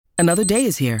Another day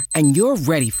is here, and you're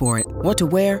ready for it. What to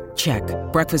wear? Check.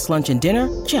 Breakfast, lunch, and dinner?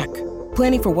 Check.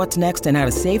 Planning for what's next and how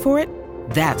to save for it?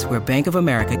 That's where Bank of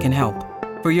America can help.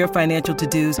 For your financial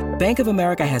to-dos, Bank of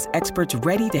America has experts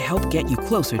ready to help get you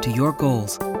closer to your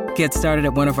goals. Get started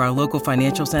at one of our local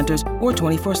financial centers or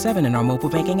 24/7 in our mobile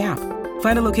banking app.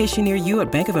 Find a location near you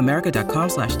at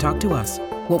bankofamerica.com/talktous.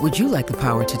 What would you like the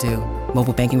power to do?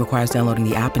 Mobile banking requires downloading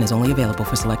the app and is only available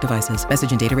for select devices.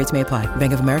 Message and data rates may apply.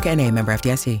 Bank of America N.A., member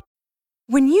FDIC.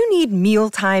 When you need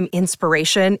mealtime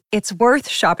inspiration, it's worth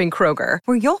shopping Kroger,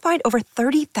 where you'll find over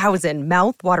 30,000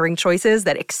 mouth-watering choices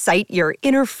that excite your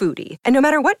inner foodie. And no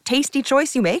matter what tasty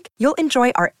choice you make, you'll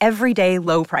enjoy our everyday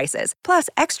low prices, plus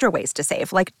extra ways to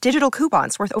save, like digital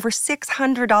coupons worth over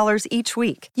 $600 each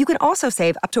week. You can also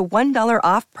save up to $1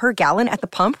 off per gallon at the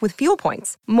pump with fuel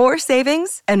points. More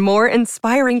savings and more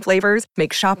inspiring flavors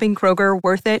make shopping Kroger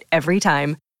worth it every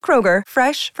time. Kroger,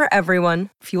 fresh for everyone.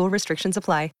 Fuel restrictions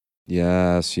apply.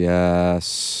 Yes,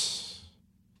 yes.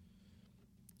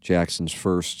 Jackson's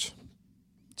first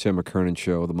Tim McKernan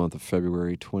show of the month of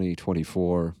February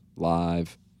 2024,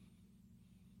 live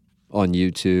on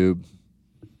YouTube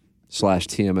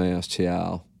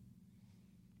 /TMASTL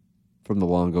from the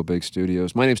Longo Big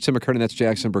Studios. My name's Tim McKernan. That's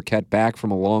Jackson Burkett, back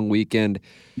from a long weekend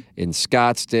in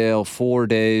Scottsdale. 4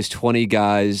 days, 20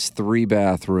 guys, 3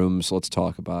 bathrooms. Let's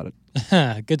talk about it.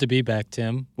 Good to be back,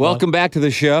 Tim. Welcome back to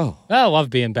the show. I love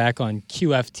being back on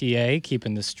QFTA,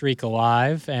 keeping the streak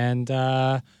alive. And,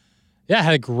 I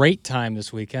had a great time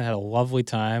this weekend. Had a lovely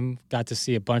time. Got to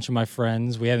see a bunch of my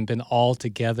friends. We hadn't been all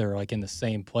together, like, in the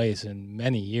same place in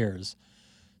many years.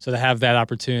 So to have that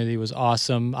opportunity was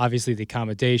awesome. Obviously, the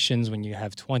accommodations when you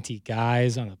have 20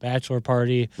 guys on a bachelor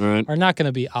party are not going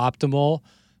to be optimal,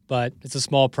 but it's a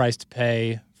small price to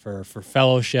pay for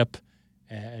fellowship.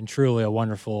 And truly a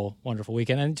wonderful, wonderful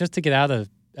weekend. And just to get out of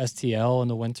STL in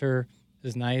the winter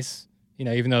is nice. You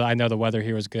know, even though I know the weather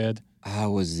here was good. How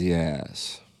was the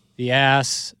ass? The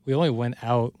ass, we only went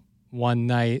out one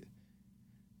night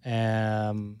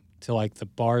to like the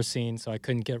bar scene, so I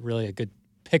couldn't get really a good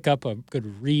pickup, a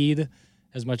good read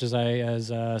as much as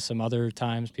some other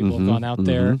times people have gone out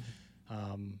there.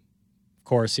 Of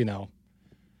course, you know,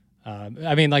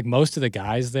 like most of the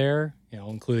guys there, you know,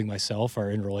 including myself,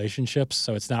 are in relationships,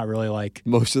 so it's not really like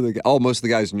most of the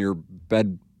guys in your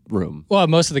bedroom. Well,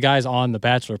 most of the guys on the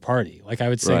bachelor party, like I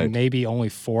would say, maybe only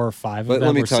 4 or 5 of them. But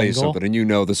let me were tell you single. something, and you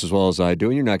know this as well as I do,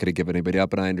 and you're not going to give anybody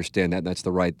up, and I understand that. And that's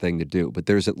the right thing to do. But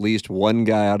there's at least one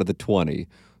guy out of the 20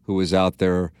 who is out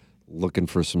there looking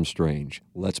for some strange.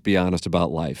 Let's be honest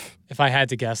about life. If I had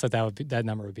to guess, that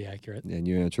number would be accurate. And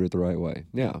you answered it the right way.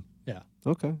 Yeah. Yeah.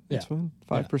 Okay. That's fine.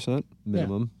 5%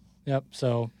 minimum. Yeah. Yep.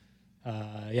 So,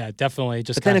 definitely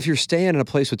just. But then if you're staying in a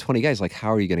place with 20 guys, like,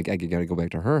 how are you going to go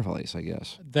back to her place, I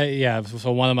guess?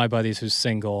 So one of my buddies who's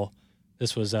single,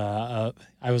 this was, I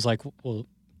was like, well,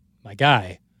 my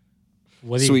guy.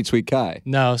 Sweet Kai.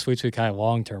 No, Sweet Kai,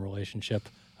 long-term relationship.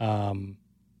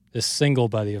 This single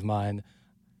buddy of mine,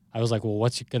 I was like, well,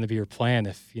 what's going to be your plan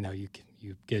if, you know, you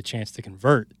get a chance to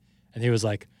convert? And he was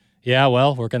like, yeah,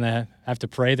 well, we're going to have to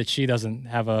pray that she doesn't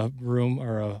have a room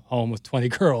or a home with 20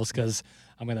 girls because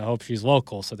I'm going to hope she's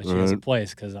local so that she has a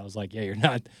place. Because I was like, yeah, you're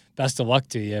not, best of luck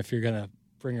to you if you're going to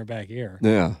bring her back here.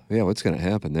 Yeah, what's going to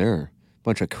happen there?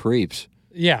 Bunch of creeps.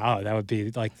 Yeah, that would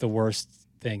be like the worst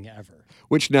thing ever.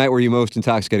 Which night were you most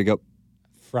intoxicated? Go.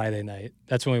 Friday night.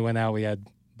 That's when we went out. We had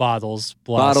bottles.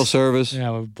 Bottle service.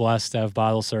 Yeah, we're blessed to have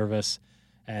bottle service.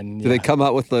 And Did they come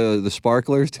out with the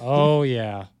sparklers? Oh,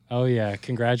 yeah. Oh, yeah.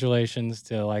 Congratulations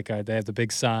to, they have the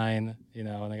big sign, you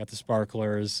know, and they got the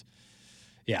sparklers.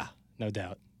 Yeah, no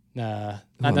doubt. Not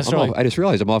necessarily. I just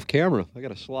realized I'm off camera. I got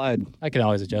to slide. I can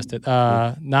always adjust it.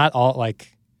 Not all,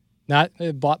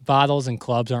 bottles and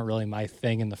clubs aren't really my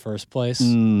thing in the first place.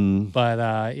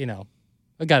 But, you know,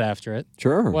 I got after it.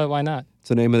 Sure. Why not? It's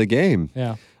the name of the game.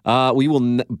 Yeah. We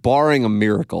will, barring a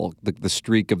miracle, the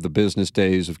streak of the business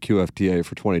days of QFTA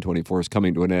for 2024 is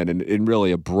coming to an end, and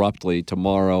really abruptly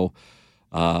tomorrow.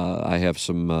 I have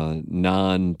some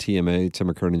non-TMA, Tim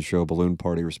McKernan Show, balloon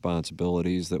party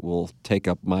responsibilities that will take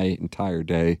up my entire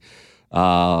day,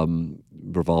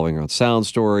 revolving around Sound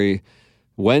Story.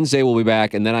 Wednesday we'll be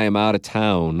back, and then I am out of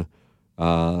town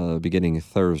beginning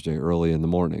Thursday early in the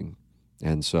morning.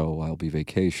 And so I'll be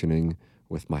vacationing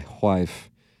with my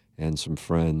wife and some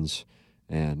friends,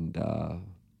 and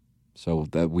so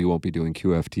that we won't be doing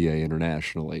QFTA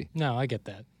internationally. No, I get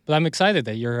that. But I'm excited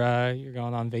that you're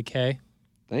going on vacay.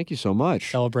 Thank you so much.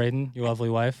 Celebrating your lovely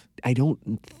wife. I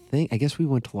guess we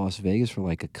went to Las Vegas for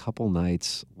like a couple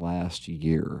nights last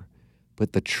year,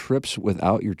 but the trips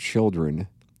without your children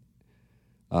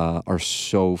are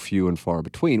so few and far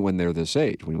between when they're this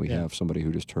age, when we Yeah. have somebody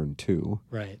who just turned 2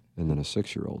 Right. and then a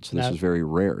 6-year-old. So And this that- is very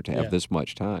rare to have yeah. this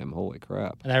much time. Holy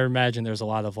crap. And I imagine there's a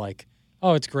lot of like,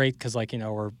 oh, it's great because like,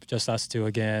 we're just us two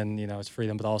again, it's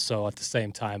freedom, but also at the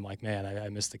same time, like, man, I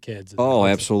miss the kids. Oh,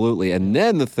 absolutely. And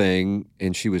then the thing,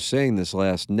 and she was saying this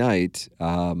last night,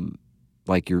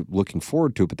 like you're looking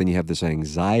forward to it, but then you have this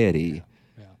anxiety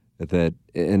that,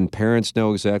 and parents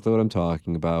know exactly what I'm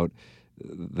talking about,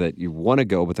 that you want to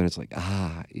go, but then it's like,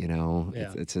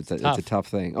 it's a tough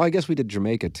thing. Oh, I guess we did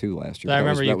Jamaica too last year. I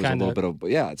remember you kind of,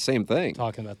 it's same thing.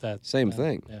 talking about that. Same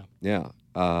thing. Yeah.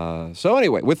 Yeah. So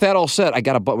anyway, with that all said,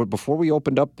 before we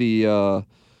opened up the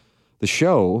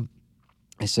show,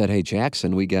 I said, "Hey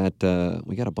Jackson, we got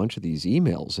a bunch of these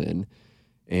emails in,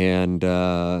 and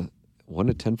one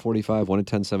at 10:45, one at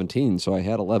 10:17. So I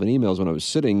had 11 emails when I was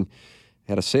sitting,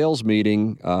 had a sales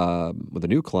meeting with a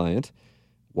new client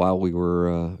while we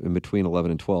were in between 11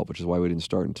 and 12, which is why we didn't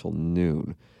start until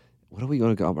noon. What are we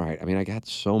going to go? All right. I mean, I got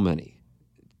so many.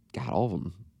 Got all of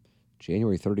them.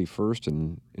 January 31st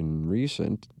and in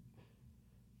recent.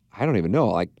 I don't even know.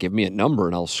 Like, give me a number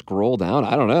and I'll scroll down.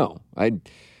 I don't know.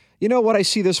 You know what? I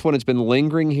see this one. It's been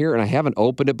lingering here, and I haven't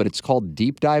opened it, but it's called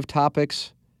Deep Dive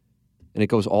Topics, and it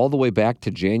goes all the way back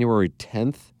to January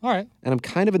 10th. All right. And I'm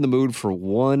kind of in the mood for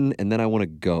one, and then I want to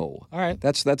go. All right.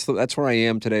 That's where I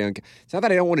am today. It's not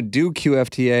that I don't want to do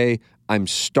QFTA. I'm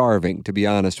starving, to be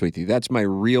honest with you. That's my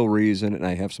real reason, and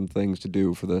I have some things to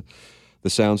do for the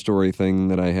sound story thing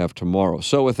that I have tomorrow.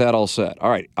 So with that all said,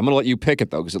 all right, I'm going to let you pick it,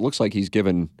 though, because it looks like he's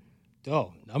given a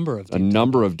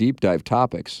number of deep dive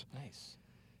topics. Nice.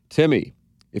 Timmy,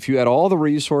 if you had all the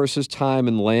resources, time,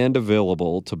 and land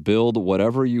available to build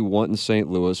whatever you want in St.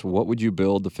 Louis, what would you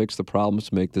build to fix the problems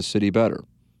to make the city better?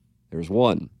 There's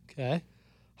one. Okay.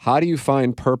 How do you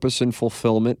find purpose and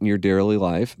fulfillment in your daily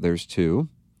life? There's 2.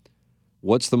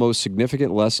 What's the most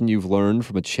significant lesson you've learned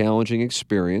from a challenging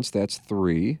experience? That's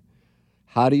 3.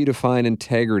 How do you define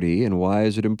integrity and why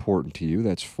is it important to you?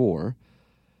 That's 4.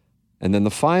 And then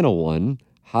the final one,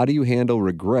 how do you handle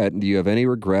regret? And do you have any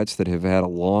regrets that have had a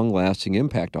long-lasting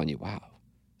impact on you? Wow,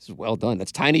 this is well done.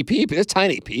 That's Tiny Peepee. That's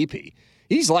Tiny Peepee.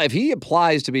 He's live. He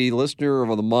applies to be Listener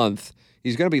of the Month.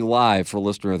 He's going to be live for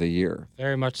Listener of the Year.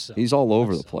 Very much so. He's all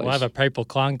over the place. We'll have a papal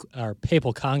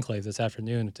conclave this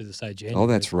afternoon to decide January. Oh,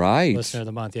 that's right. Listener of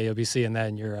the Month. Yeah, you'll be seeing that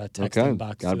in your text okay.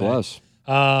 inbox. God today. bless.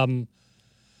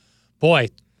 Boy,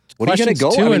 what are you going to go?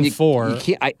 2 and 4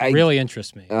 I really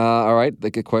interest me. All right,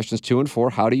 questions 2 and 4.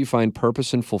 How do you find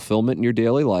purpose and fulfillment in your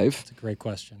daily life? That's a great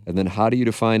question. And then how do you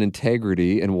define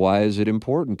integrity and why is it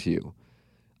important to you?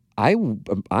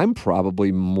 I'm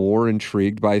probably more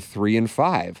intrigued by 3 and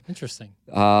 5. Interesting.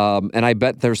 And I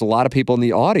bet there's a lot of people in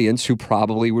the audience who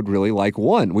probably would really like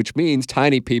 1, which means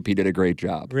Tiny Peepee did a great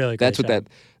job. Really great job.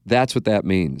 That's what that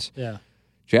means. Yeah.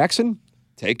 Jackson,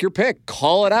 take your pick.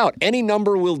 Call it out. Any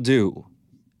number will do.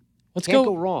 Can't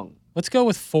go wrong. Let's go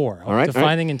with 4. All right.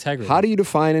 Defining integrity. How do you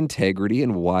define integrity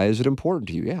and why is it important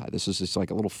to you? Yeah, this is just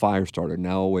like a little fire starter.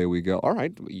 Now away we go. All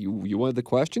right, you wanted the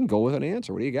question? Go with an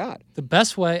answer. What do you got? The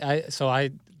best way, I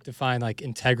define like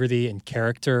integrity and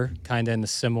character kind of in the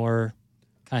similar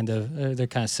they're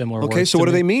kind of similar. Okay, so what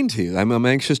do they mean to you? I'm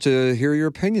anxious to hear your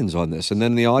opinions on this. And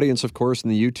then the audience, of course, in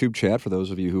the YouTube chat, for those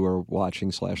of you who are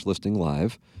watching / listening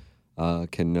live,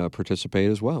 can participate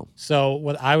as well. So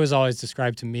what I was always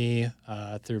described to me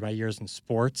through my years in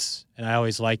sports, and I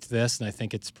always liked this, and I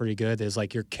think it's pretty good, is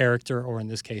like your character, or in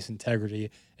this case,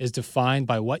 integrity, is defined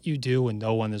by what you do when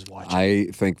no one is watching. I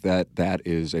think that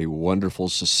is a wonderful,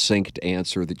 succinct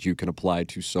answer that you can apply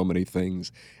to so many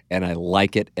things, and I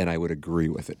like it, and I would agree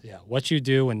with it. Yeah, what you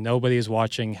do when nobody is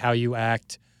watching, how you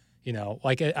act,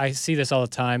 like I see this all the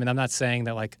time, and I'm not saying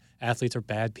that like athletes are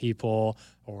bad people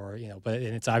or, and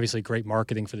it's obviously great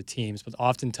marketing for the teams, but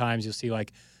oftentimes you'll see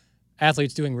like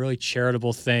athletes doing really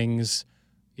charitable things,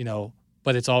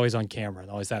 but it's always on camera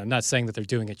and always that. I'm not saying that they're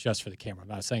doing it just for the camera. I'm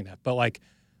not saying that. But like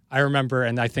I remember,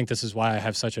 and I think this is why I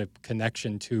have such a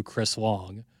connection to Chris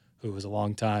Long, who was a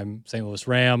longtime St. Louis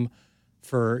Ram.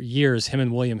 For years, him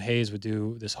and William Hayes would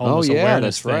do this homeless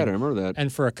awareness that's right. thing. I remember that.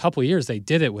 And for a couple of years, they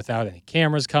did it without any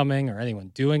cameras coming or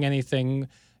anyone doing anything,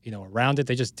 around it.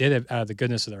 They just did it out of the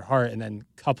goodness of their heart. And then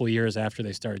a couple of years after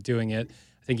they started doing it,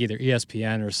 I think either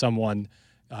ESPN or someone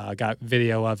got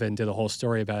video of it and did a whole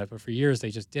story about it. But for years, they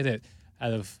just did it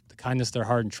out of the kindness of their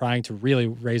heart and trying to really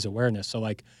raise awareness. So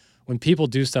like when people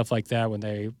do stuff like that, when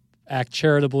they act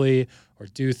charitably or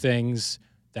do things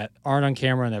that aren't on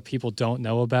camera and that people don't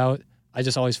know about, I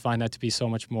just always find that to be so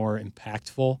much more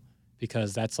impactful,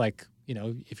 because that's like,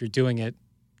 if you're doing it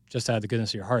just out of the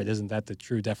goodness of your heart. Isn't that the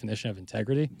true definition of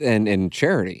integrity? And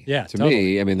charity. Yeah, to totally.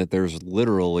 me, I mean, that there's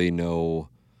literally no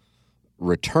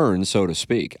return, so to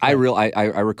speak. I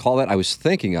recall that. I was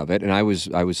thinking of it, and I was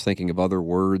thinking of other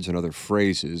words and other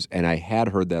phrases, and I had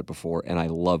heard that before, and I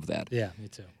love that. Yeah, me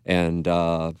too. And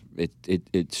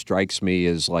it strikes me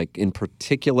as, like, in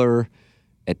particular,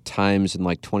 at times in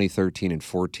like 2013 and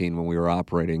 14 when we were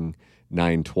operating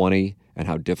 920 and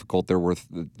how difficult there was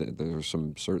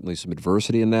certainly some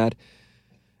adversity in that.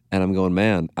 And I'm going,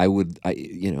 man,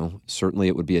 certainly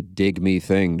it would be a dig me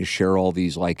thing to share all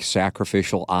these like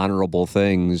sacrificial, honorable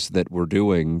things that we're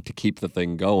doing to keep the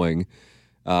thing going.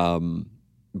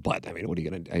 But I mean, what are you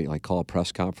going to like call a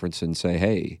press conference and say,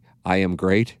 hey, I am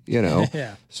great,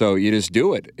 Yeah. So you just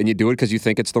do it, and you do it because you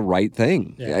think it's the right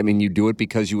thing. Yeah. I mean, you do it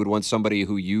because you would want somebody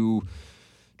who you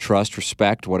trust,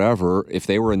 respect, whatever, if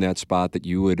they were in that spot, that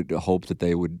you would hope that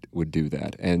they would do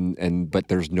that. But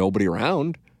there's nobody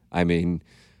around. I mean,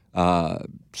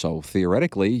 so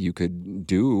theoretically you could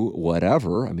do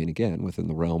whatever. I mean, again, within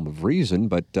the realm of reason,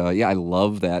 but yeah, I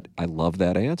love that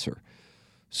answer.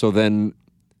 So then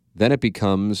it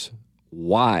becomes,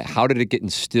 why? How did it get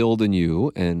instilled in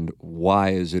you, and why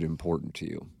is it important to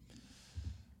you?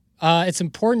 It's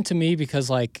important to me because,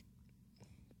 like,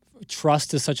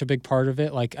 trust is such a big part of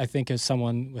it. Like, I think as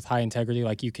someone with high integrity,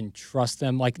 like, you can trust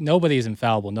them. Like, nobody is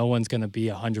infallible. No one's going to be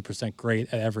 100%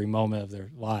 great at every moment of their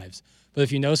lives. But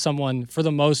if you know someone, for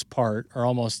the most part, or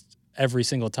almost every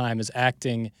single time, is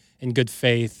acting in good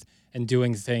faith and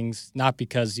doing things not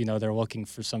because, they're looking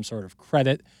for some sort of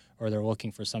credit or they're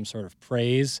looking for some sort of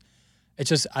praise. It's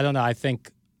just, I don't know, I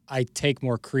think I take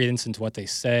more credence into what they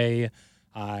say.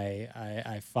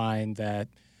 I find that,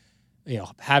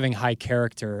 having high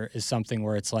character is something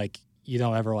where it's like, you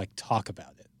don't ever like talk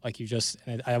about it. Like, you just,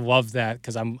 and I love that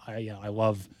because I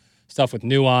love stuff with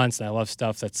nuance, and I love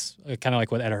stuff that's kind of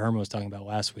like what Ed Herman was talking about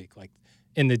last week, like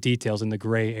in the details, in the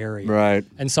gray area. Right.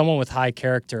 And someone with high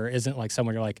character isn't like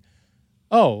someone you're like,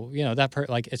 oh,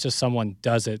 like, it's just someone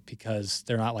does it because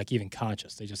they're not like even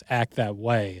conscious. They just act that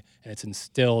way, and it's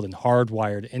instilled and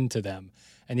hardwired into them.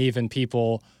 And even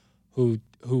people who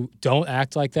don't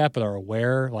act like that but are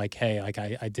aware, like, hey, like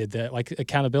I did that, like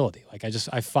accountability. Like,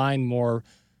 I find more,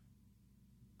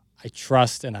 I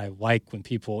trust and I like when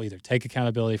people either take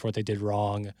accountability for what they did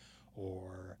wrong,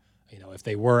 or, if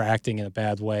they were acting in a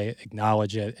bad way,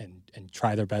 acknowledge it and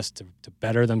try their best to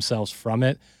better themselves from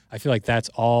it. I feel like that's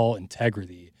all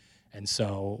integrity. And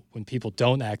so when people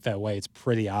don't act that way, it's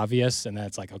pretty obvious. And then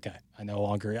it's like, okay, I no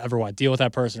longer ever want to deal with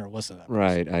that person or listen to that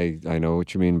person. Right. I know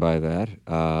what you mean by that.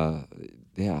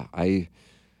 Yeah,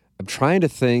 I'm trying to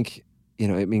think,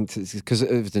 because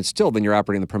if it's instilled, then you're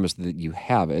operating the premise that you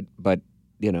have it. But,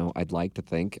 I'd like to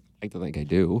think I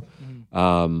do. Mm-hmm.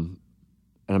 And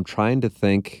I'm trying to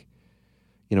think,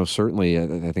 certainly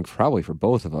I think probably for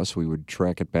both of us, we would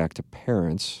track it back to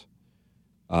parents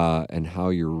and how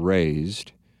you're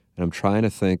raised. And I'm trying to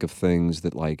think of things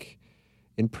that, like,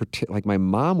 like my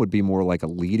mom would be more like a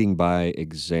leading by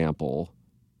example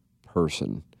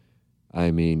person.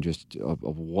 I mean, just a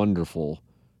wonderful,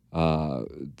 I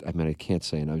can't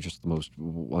say enough, just the most,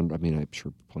 I'm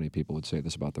sure plenty of people would say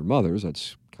this about their mothers.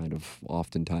 That's kind of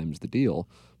oftentimes the deal,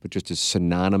 but just as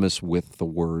synonymous with the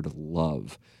word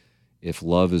love. If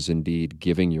love is indeed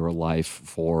giving your life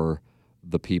for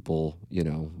the people,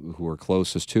 who are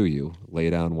closest to you, lay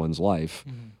down one's life.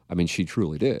 Mm-hmm. I mean, she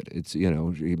truly did. It's,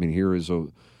 here is a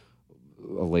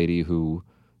lady who,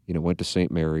 went to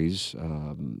St. Mary's,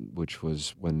 which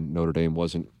was when Notre Dame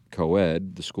wasn't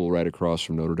co-ed, the school right across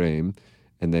from Notre Dame,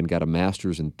 and then got a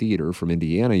master's in theater from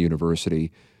Indiana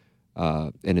University,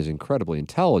 and is incredibly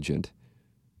intelligent,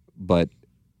 but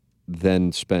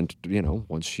then spent,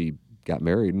 once she got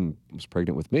married and was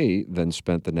pregnant with me, then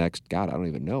spent the next, God, I don't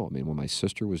even know. I mean, when my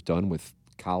sister was done with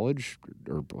college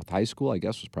or with high school, I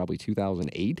guess was probably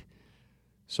 2008.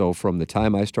 So from the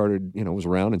time I started, was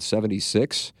around in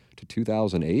 76 to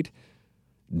 2008,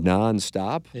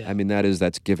 nonstop. Yeah. I mean,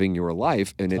 that's giving your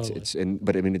life, and Totally.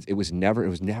 but I mean, it was never,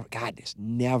 God, it's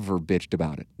never bitched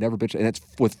about it. Never bitched, and it's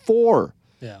with 4.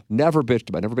 Yeah. Never bitched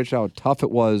about it. Never bitched how tough it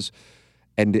was.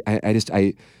 And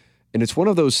and it's one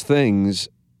of those things,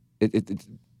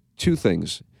 two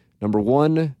things. Number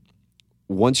one,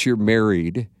 once you're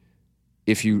married,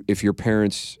 if your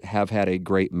parents have had a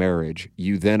great marriage,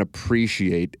 you then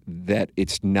appreciate that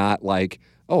it's not like,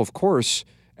 oh, of course,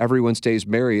 everyone stays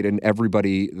married and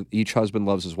each husband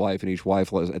loves his wife and each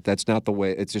wife loves. That's not the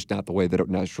way. It's just not the way that it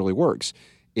naturally works.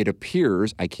 It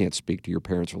appears, I can't speak to your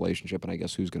parents' relationship, and I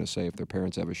guess who's going to say if their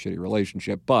parents have a shitty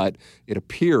relationship, but it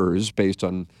appears, based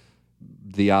on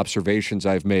the observations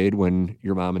I've made when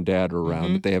your mom and dad are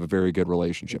around, that they have a very good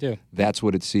relationship. They do. That's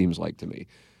what it seems like to me.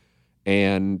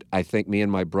 And I think me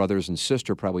and my brothers and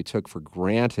sister probably took for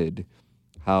granted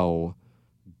how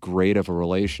great of a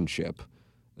relationship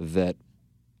that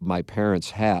my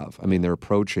parents have. I mean, they're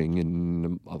approaching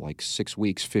in like 6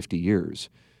 weeks, 50 years,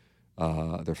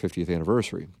 their 50th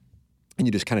anniversary. And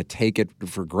you just kind of take it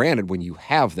for granted when you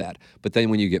have that. But then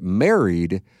when you get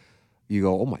married, you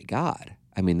go, oh my God.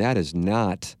 I mean, that is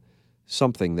not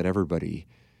something that everybody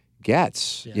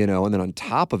gets, you know. And then on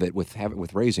top of it, with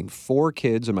raising 4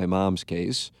 kids in my mom's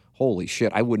case, holy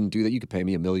shit, I wouldn't do that. You could pay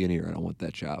me $1 million a year. I don't want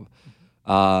that job.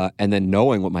 And then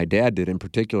knowing what my dad did, in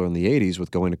particular in the 80s,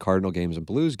 with going to Cardinal games and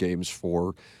Blues games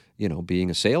for, you know, being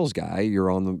a sales guy. You're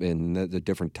in a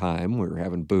different time. We were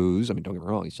having booze. I mean, don't get me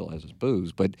wrong, he still has his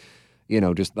booze, but, you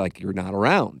know, just like you're not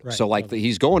around. Right. So like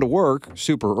he's going to work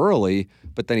super early,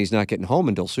 but then he's not getting home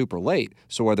until super late.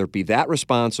 So whether it be that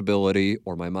responsibility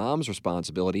or my mom's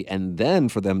responsibility, and then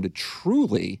for them to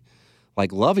truly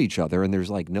like love each other, and there's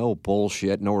like no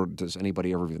bullshit, nor does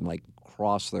anybody ever even like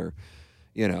cross their,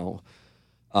 you know,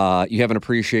 you have an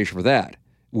appreciation for that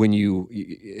when you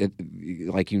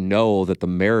know that the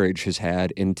marriage has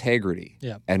had integrity.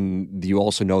 Yeah. And you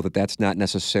also know that that's not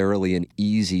necessarily an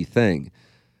easy thing.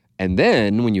 And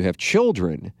then when you have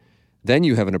children, then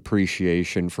you have an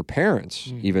appreciation for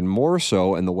parents, even more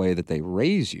so in the way that they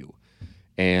raise you.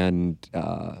 And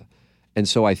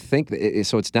so I think,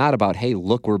 so it's not about, hey,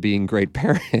 look, we're being great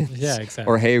parents. Yeah, exactly.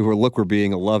 Or, hey, look, we're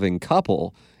being a loving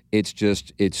couple. It's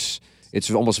just, it's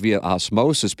almost via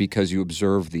osmosis because you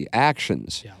observe the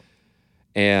actions. Yeah.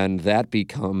 And that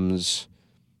becomes,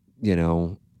 you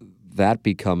know,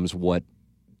 what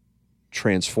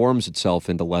transforms itself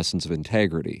into lessons of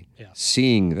integrity. Yeah.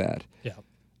 Seeing that.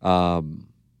 Yeah.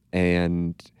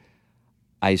 And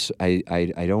I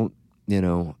don't, you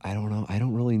know, I don't know. I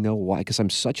don't really know why, because I'm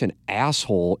such an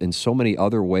asshole in so many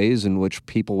other ways in which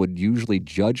people would usually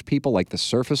judge people, like the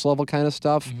surface level kind of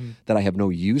stuff that I have no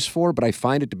use for, but I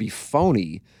find it to be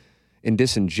phony and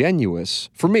disingenuous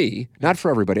for me, not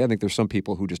for everybody. I think there's some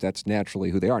people who just, that's naturally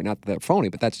who they are. Not that they're phony,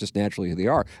 but that's just naturally who they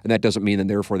are. And that doesn't mean that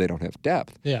therefore they don't have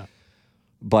depth. Yeah.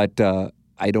 But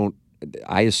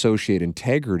I associate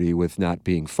integrity with not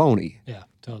being phony. Yeah,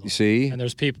 totally. You see? And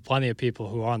there's plenty of people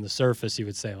who on the surface you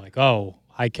would say like, oh,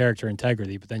 high character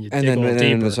integrity, but then you dig a little deeper.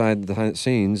 And behind the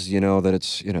scenes, you know, that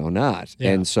it's, you know, not.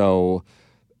 Yeah. And so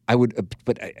I would,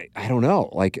 but I don't know.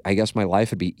 Like, I guess my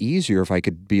life would be easier if I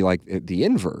could be like the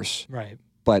inverse. Right.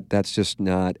 But that's just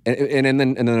not. And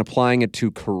then applying it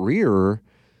to career,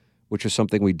 which is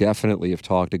something we definitely have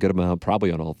talked a good amount,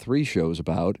 probably on all 3 shows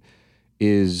about,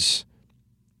 is,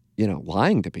 you know,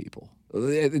 lying to people.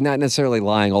 Not necessarily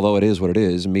lying, although it is what it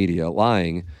is, media,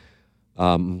 lying,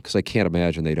 because I can't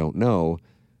imagine they don't know,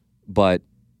 but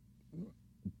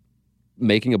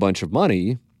making a bunch of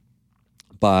money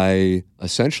by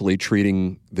essentially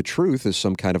treating the truth as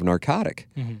some kind of narcotic.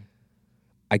 Mm-hmm.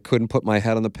 I couldn't put my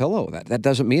head on the pillow. That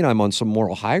doesn't mean I'm on some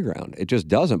moral high ground. It just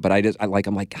doesn't. But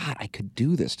I'm like, God, I could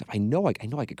do this stuff. I know I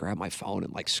could grab my phone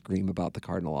and like scream about the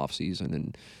Cardinal offseason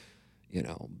and, you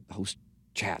know, host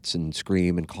chats and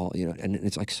scream and call, you know, and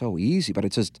it's like so easy, but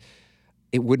it's just,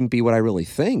 it wouldn't be what I really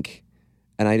think.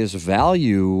 And I just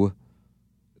value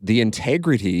the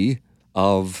integrity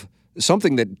of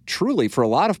something that truly, for a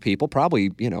lot of people,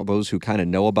 probably, you know, those who kind of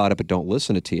know about it but don't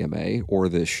listen to TMA or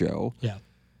this show,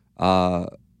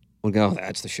 will go,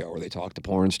 that's the show where they talk to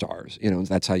porn stars. You know,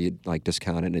 that's how you like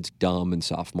discount it, and it's dumb and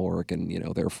sophomoric and, you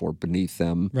know, therefore beneath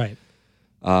them. Right.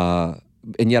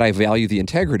 And yet I value the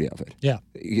integrity of it. Yeah.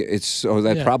 It's so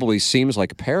that probably seems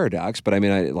like a paradox, but I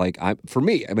mean, for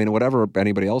me, I mean, whatever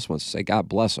anybody else wants to say, God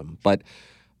bless them. But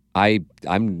I'm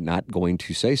not going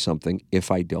to say something if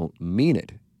I don't mean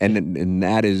it. And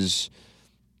that is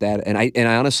that. And I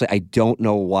honestly, I don't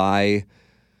know why.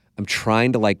 I'm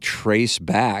trying to like trace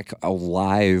back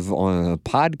live on a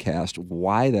podcast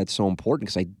why that's so important,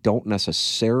 because I don't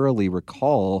necessarily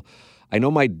recall. I know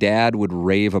my dad would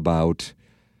rave about,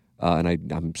 and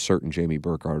I'm certain Jamie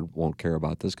Burkhardt won't care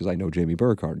about this because I know Jamie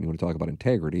Burkhardt, and you want to talk about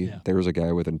integrity. Yeah. There's a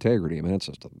guy with integrity. I mean, that's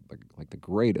just like the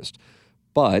greatest.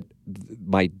 But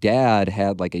my dad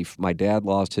had my dad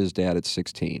lost his dad at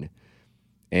 16,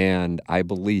 and I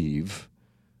believe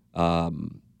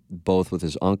both with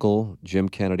his uncle, Jim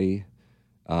Kennedy,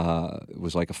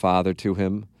 was like a father to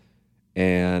him,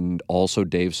 and also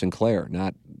Dave Sinclair,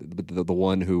 not the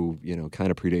one who, you know,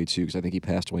 kind of predates you, because I think he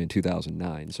passed away in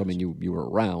 2009. So, I mean, you were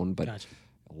around, but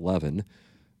 11.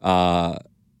 And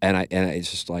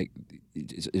it's just like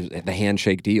it's the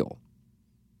handshake deal.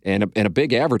 and a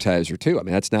big advertiser too. I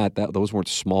mean, those weren't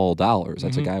small dollars.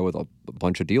 That's a guy with a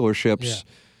bunch of dealerships,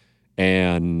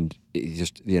 and it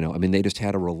just they just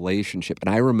had a relationship. And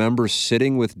I remember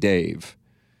sitting with Dave,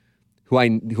 who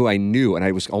I knew, and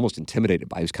I was almost intimidated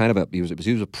by. He was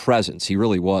he was a presence. He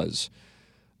really was,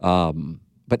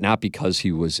 but not because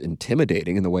he was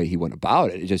intimidating in the way he went about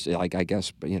it. It just I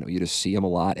guess you just see him a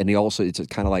lot, and it's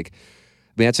kind of like.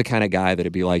 I mean, that's the kind of guy that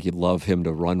it'd be like you'd love him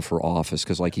to run for office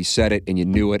because, he said it and you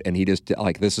knew it, and he just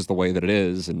this is the way that it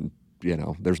is, and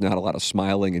there's not a lot of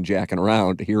smiling and jacking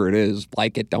around. Here it is,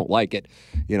 like it, don't like it.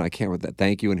 I can't remember that.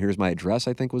 Thank you, and here's my address.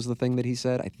 I think was the thing that he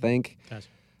said. I think,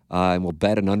 and we'll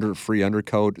bet free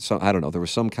undercoat. So I don't know. There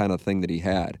was some kind of thing that he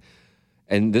had,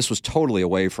 and this was totally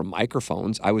away from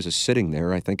microphones. I was just sitting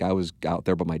there. I think I was out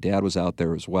there, but my dad was out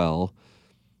there as well,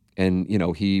 and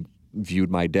he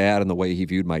viewed my dad and the way he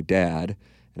viewed my dad.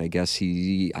 And I guess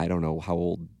I don't know how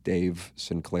old Dave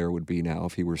Sinclair would be now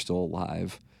if he were still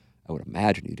alive. I would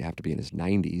imagine he'd have to be in his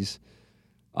 90s.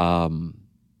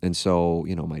 And so,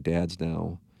 my dad's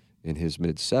now in his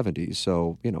mid-70s.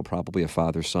 So, probably a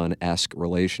father-son-esque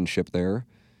relationship there.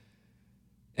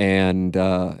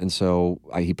 And so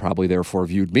he probably therefore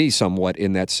viewed me somewhat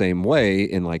in that same way,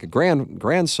 in like a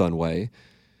grandson way.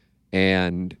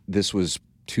 And this was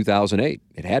 2008.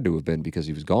 It had to have been because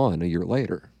he was gone a year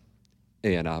later.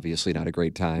 And obviously not a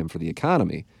great time for the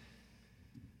economy.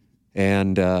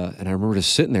 And I remember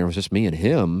just sitting there. It was just me and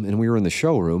him, and we were in the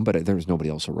showroom, but there was nobody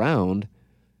else around.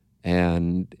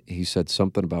 And he said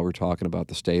something about, we're talking about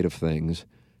the state of things,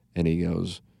 and he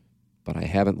goes, but I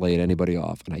haven't laid anybody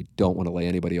off, and I don't want to lay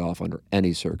anybody off under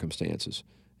any circumstances.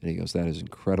 And he goes, that is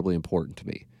incredibly important to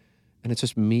me. And it's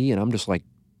just me, and I'm just like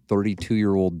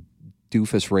 32-year-old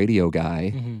doofus radio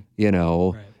guy,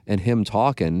 right. And him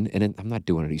talking, and I'm not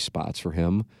doing any spots for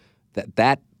him.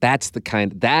 That's the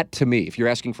kind, that to me, if you're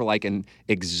asking for like an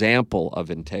example of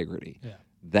integrity,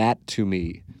 that to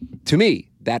me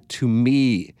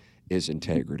is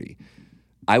integrity.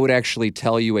 I would actually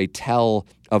tell you a tell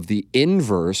of the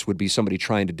inverse would be somebody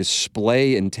trying to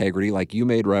display integrity like you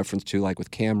made reference to, like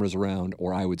with cameras around,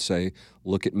 or I would say,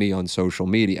 look at me on social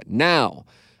media. Now,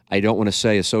 I don't want to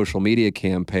say a social media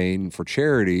campaign for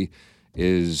charity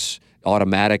is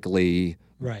automatically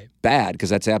bad, because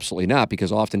that's absolutely not,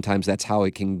 because oftentimes that's how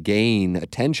it can gain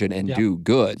attention and do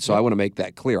good. So I want to make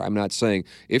that clear. I'm not saying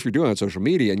if you're doing it on social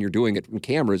media and you're doing it in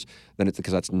cameras, then it's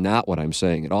because that's not what I'm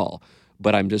saying at all.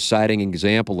 But I'm just citing an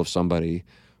example of somebody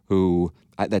who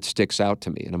that sticks out to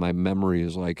me, and my memory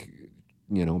is like,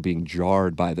 being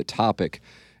jarred by the topic,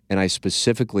 and I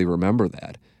specifically remember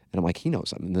that. And I'm like, he knows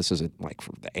something. This isn't like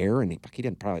for the air, and he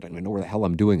probably doesn't even know where the hell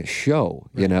I'm doing a show,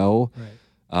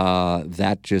 Right.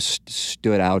 That just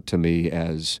stood out to me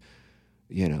as,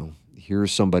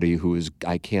 here's somebody who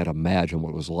I can't imagine what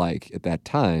it was like at that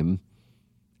time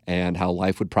and how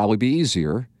life would probably be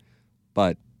easier,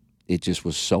 but it just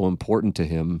was so important to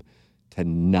him to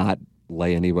not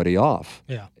lay anybody off.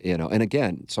 Yeah. And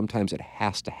again, sometimes it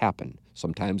has to happen.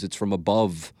 Sometimes it's from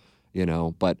above,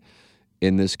 but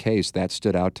in this case, that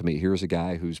stood out to me. Here's a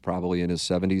guy who's probably in his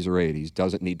 70s or 80s,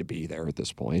 doesn't need to be there at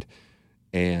this point,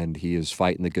 and he is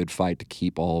fighting the good fight to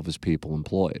keep all of his people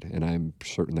employed. And I'm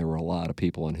certain there were a lot of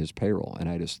people on his payroll. And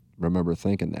I just remember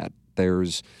thinking that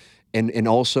and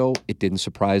also it didn't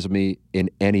surprise me in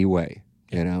any way,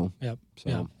 Yep.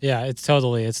 So. Yeah.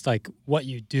 It's like what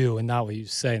you do and not what you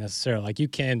say necessarily. Like you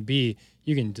can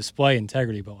display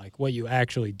integrity, but like what you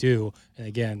actually do. And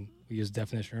again, we used the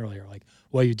definition earlier, like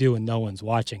what you do when no one's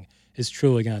watching is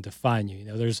truly going to define you.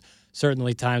 There's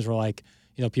certainly times where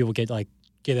people get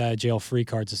out of jail free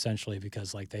cards essentially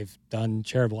because like they've done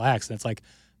charitable acts, and it's like,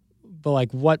 but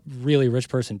like what really rich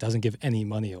person doesn't give any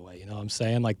money away? You know what I'm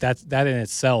saying? Like that in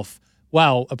itself,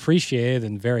 while appreciated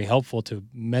and very helpful to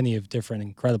many of different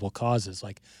incredible causes,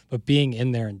 but being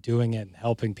in there and doing it and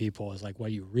helping people is like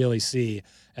what you really see,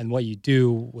 and what you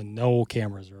do when no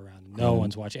cameras are around, no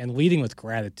one's watching, and leading with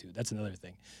gratitude. That's another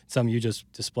thing. Something you just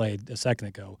displayed a second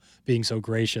ago, being so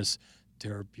gracious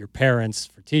to your parents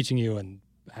for teaching you and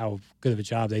how good of a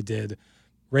job they did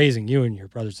raising you and your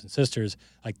brothers and sisters.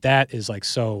 Like that is like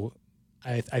so,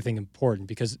 I think, important,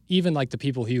 because even like the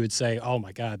people who would say, oh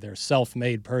my God, they're a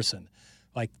self-made person.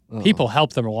 Like people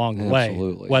help them along the way,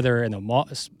 whether in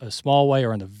a small way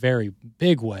or in a very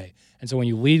big way. And so when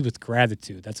you lead with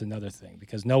gratitude, that's another thing,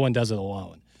 because no one does it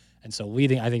alone. And so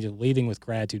I think leading with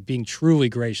gratitude, being truly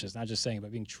gracious, not just saying it,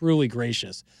 but being truly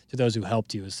gracious to those who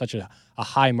helped you is such a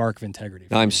high mark of integrity.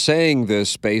 Now, I'm saying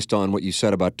this based on what you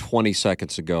said about 20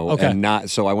 seconds ago. Okay. And not,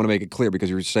 so I want to make it clear, because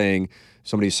you're saying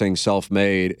somebody's saying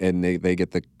self-made and they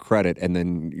get the credit, and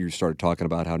then you started talking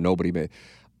about how nobody made.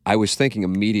 I was thinking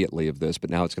immediately of this, but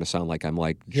now it's going to sound like I'm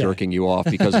like jerking you off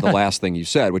because of the last thing you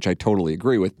said, which I totally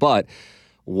agree with. But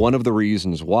one of the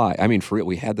reasons why, I mean, for real,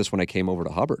 we had this when I came over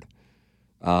to Hubbard.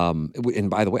 And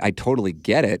by the way, I totally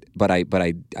get it, but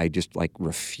I just like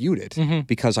refute it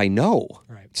because I know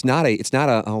it's not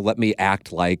a oh, let me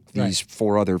act like these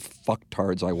 4 other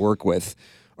fucktards I work with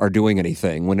are doing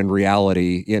anything, when in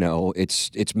reality,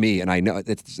 it's me, and I know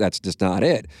that's just not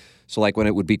it. So like when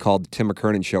it would be called the Tim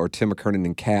McKernan Show or Tim McKernan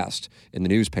and Cast in the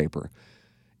newspaper,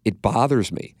 it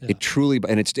bothers me. Yeah. It truly,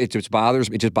 and it just bothers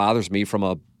me. It just bothers me from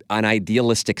an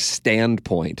idealistic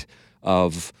standpoint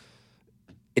of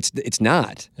it's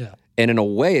not. Yeah. And in a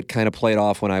way, it kind of played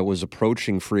off when I was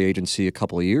approaching free agency a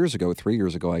couple of years ago, 3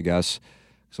 years ago, I guess.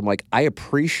 So I'm like, I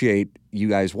appreciate you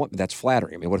guys want, that's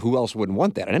flattering. I mean, who else wouldn't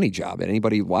want that at any job?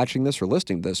 Anybody watching this or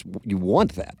listening to this, you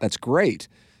want that. That's great.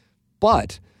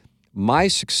 But my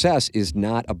success is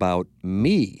not about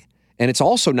me. And it's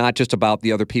also not just about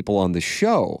the other people on the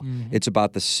show. It's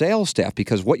about the sales staff,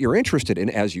 because what you're interested in,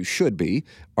 as you should be,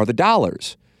 are the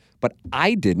dollars. But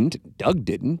I didn't, Doug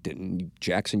didn't, and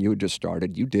Jackson, you had just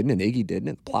started, you didn't, and Iggy didn't,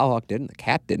 and Plowhawk didn't, the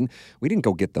Cat didn't. We didn't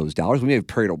go get those dollars. We made a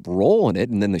period of role in it,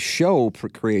 and then the show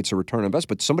creates a return on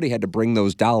investment. But somebody had to bring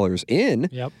those dollars in.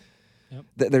 Yep.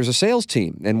 There's a sales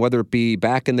team, and whether it be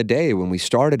back in the day when we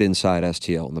started Inside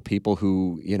STL and the people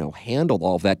who, handled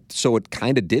all of that, so it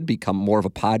kind of did become more of a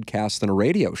podcast than a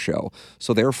radio show.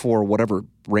 So therefore, whatever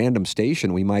random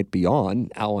station we might be on,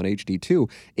 now on HD2,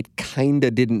 it kind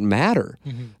of didn't matter.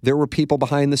 There were people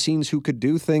behind the scenes who could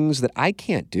do things that I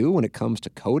can't do when it comes to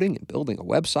coding and building a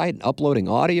website and uploading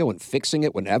audio and fixing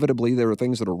it when inevitably there are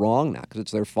things that are wrong, not because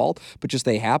it's their fault, but just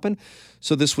they happen.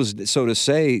 So this was, so to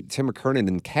say, Tim McKernan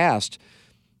and Cast,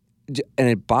 and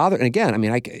it bothered, and again, I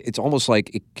mean, it's almost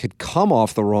like it could come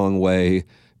off the wrong way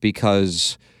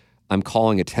because I'm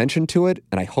calling attention to it,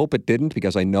 and I hope it didn't,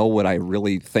 because I know what I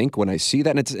really think when I see that,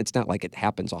 and it's not like it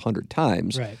happens 100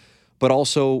 times. Right. But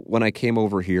also when I came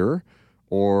over here,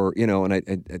 or and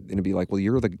it'd be like, well,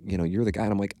 you're the guy,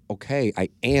 and I'm like, okay, I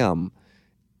am,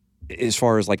 as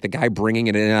far as like the guy bringing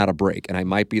it in and out of break, and I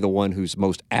might be the one who's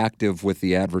most active with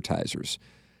the advertisers.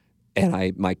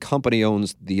 And my company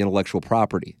owns the intellectual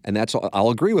property. And I'll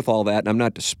agree with all that, and I'm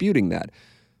not disputing that.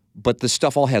 But the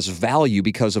stuff all has value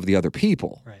because of the other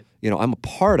people. Right. I'm a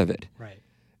part of it. Right.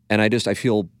 And I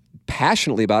feel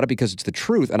passionately about it because it's the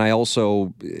truth. And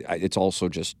it's also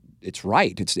just, it's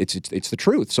right. It's the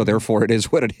truth. So therefore it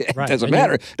is what it is. Right. It doesn't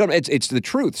matter. It's the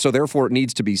truth. So therefore it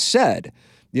needs to be said,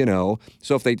 So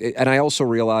if and I also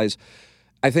realize,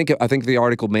 I think the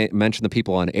article mentioned the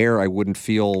people on air I wouldn't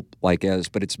feel like as,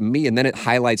 but it's me. And then it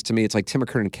highlights to me, it's like Tim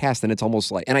McKernan Cast, and it's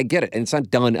almost like, and I get it, and it's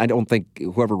not done. I don't think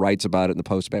whoever writes about it in the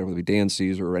Post, whether it be Dan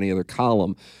Caesar or any other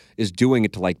column, is doing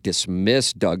it to like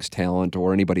dismiss Doug's talent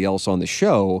or anybody else on the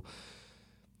show.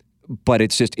 But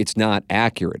it's not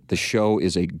accurate. The show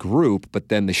is a group, but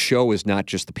then the show is not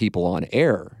just the people on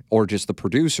air or just the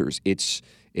producers.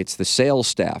 It's the sales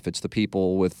staff. It's the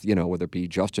people with, whether it be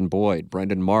Justin Boyd,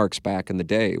 Brendan Marks back in the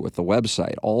day with the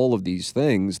website, all of these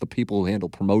things, the people who handle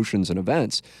promotions and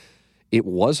events. It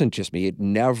wasn't just me. It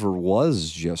never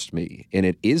was just me. And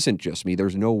it isn't just me.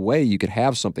 There's no way you could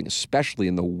have something, especially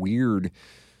in the weird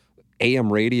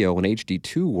AM radio and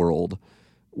HD2 world,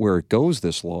 where it goes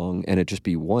this long and it just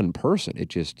be one person.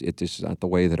 It's just not the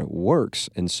way that it works.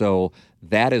 And so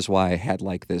that is why I had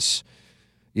like this,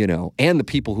 and the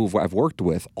people who I've worked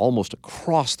with almost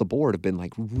across the board have been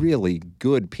like really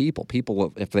good people.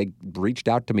 People, if they reached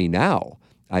out to me now,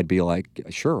 I'd be like,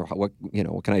 sure, what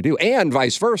can I do? And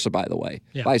vice versa, by the way,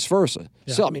 vice versa.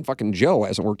 Yeah. So, I mean, fucking Joe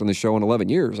hasn't worked on the show in 11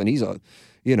 years, and he's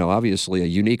obviously a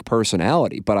unique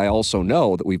personality. But I also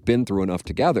know that we've been through enough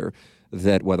together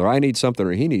that whether I need something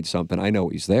or he needs something, I know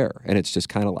he's there. And it's just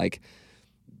kind of like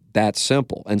that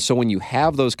simple. And so when you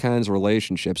have those kinds of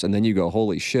relationships and then you go,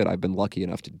 holy shit, I've been lucky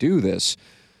enough to do this.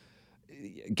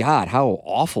 God, how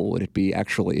awful would it be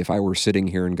actually if I were sitting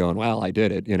here and going, well, I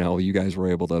did it. You guys were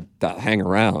able to hang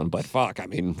around, but fuck, I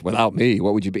mean, without me,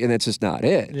 what would you be? And that's just not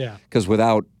it. Yeah. Because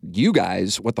without you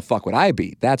guys, what the fuck would I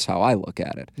be? That's how I look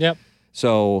at it. Yep.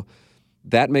 So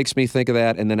that makes me think of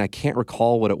that. And then I can't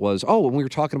recall what it was. Oh, when we were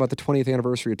talking about the 20th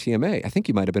anniversary of TMA, I think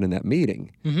you might have been in that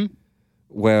meeting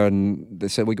when they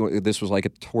said this was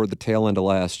like toward the tail end of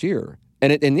last year.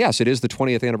 And yes, it is the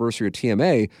 20th anniversary of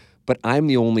TMA, but I'm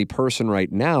the only person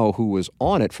right now who was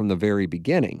on it from the very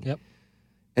beginning. Yep.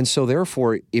 And so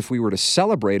therefore, if we were to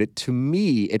celebrate it, to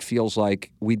me, it feels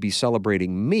like we'd be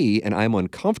celebrating me, and I'm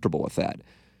uncomfortable with that.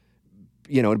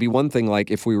 It'd be one thing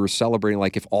like if we were celebrating,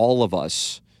 like if all of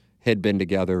us had been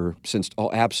together since.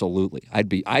 Oh, absolutely. I'd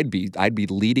be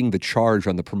leading the charge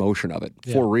on the promotion of it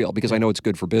for real because I know it's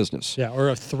good for business. Yeah,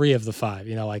 or 3 of the 5.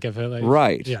 You know, like if it,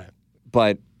 right. Yeah,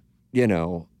 but you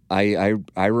know, I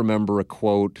remember a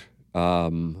quote.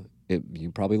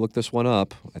 You probably looked this one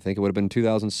up. I think it would have been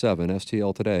 2007.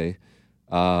 STL Today.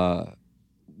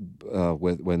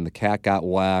 When the cat got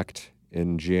whacked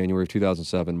in January of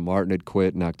 2007, Martin had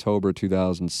quit in October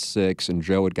 2006, and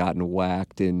Joe had gotten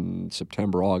whacked in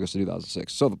September, August of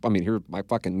 2006. So, I mean, here's my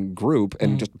fucking group,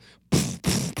 and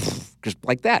just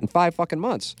like that in 5 fucking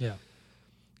months. Yeah.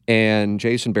 And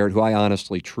Jason Barrett, who I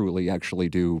honestly, truly, actually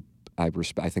do, I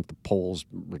think the poll's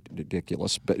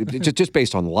ridiculous, but just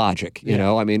based on logic, you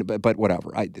know. I mean, but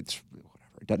whatever. It's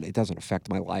whatever. It doesn't affect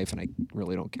my life, and I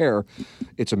really don't care.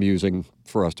 It's amusing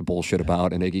for us to bullshit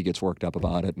about, and Iggy gets worked up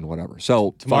about it, and whatever.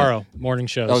 So tomorrow morning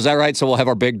shows. Oh, is that right? So we'll have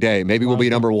our big day. Maybe we'll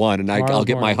be number 1, and I'll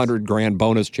get my $100,000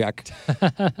 bonus check.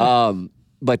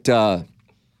 But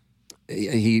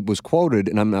he was quoted,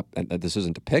 and I'm not. This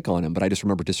isn't to pick on him, but I just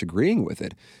remember disagreeing with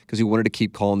it because he wanted to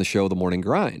keep calling the show The Morning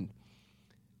Grind.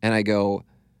 And I go,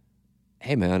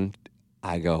 hey, man,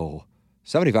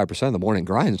 75% of the morning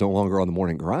grind is no longer on the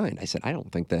morning grind. I said, I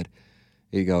don't think that.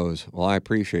 He goes, well, I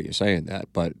appreciate you saying that,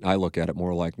 but I look at it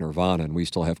more like Nirvana, and we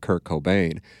still have Kurt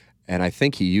Cobain. And I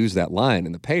think he used that line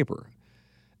in the paper.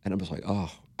 And I was like,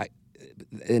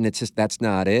 and it's just, that's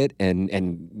not it.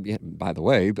 And yeah, by the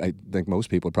way, I think most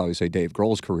people would probably say Dave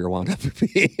Grohl's career wound up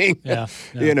being,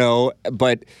 you know,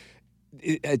 but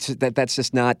that's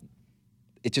just not.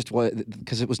 It just was,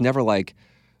 because it was never like,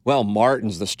 well,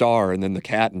 Martin's the star and then the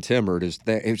cat and Timmert is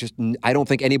there. It was just, I don't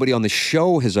think anybody on the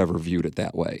show has ever viewed it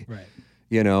that way. Right.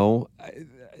 You know,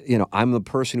 I'm the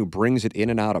person who brings it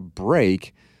in and out of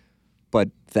break, but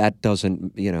that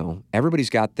doesn't, you know,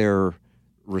 everybody's got their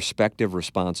respective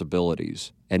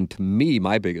responsibilities. And to me,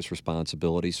 my biggest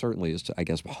responsibility certainly is to, I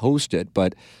guess, host it,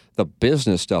 but the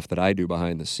business stuff that I do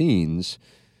behind the scenes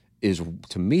is,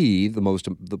 to me,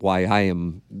 why I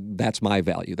am, that's my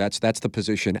value. That's the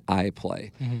position I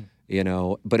play, you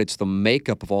know, but it's the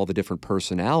makeup of all the different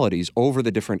personalities over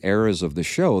the different eras of the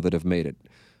show that have made it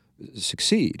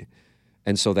succeed.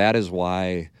 And so that is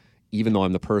why, even though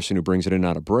I'm the person who brings it in and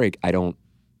out of break, I don't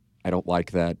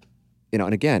like that, you know,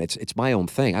 and again, it's my own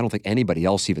thing. I don't think anybody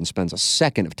else even spends a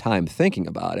second of time thinking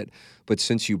about it. But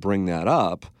since you bring that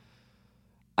up,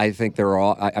 I think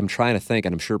I'm trying to think,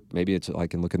 and I'm sure maybe I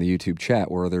can look in the YouTube chat,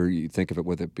 whether you think of it,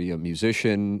 whether it be a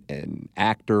musician, an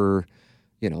actor.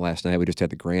 You know, last night we just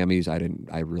had the Grammys.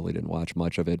 I really didn't watch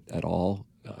much of it at all.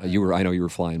 I know you were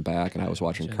flying back, and I was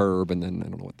watching Curb, and then I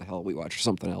don't know what the hell we watched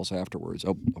something else afterwards.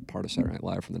 A part of Saturday Night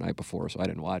Live from the night before, so I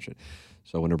didn't watch it.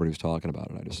 So when everybody was talking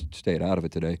about it, I just stayed out of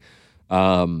it today.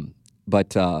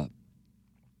 But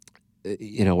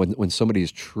you know, when somebody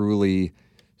is truly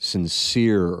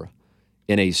sincere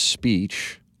in a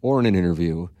speech or in an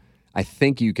interview, I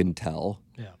think you can tell,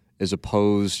 as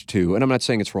opposed to, and I'm not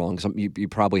saying it's wrong, because you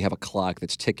probably have a clock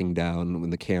that's ticking down when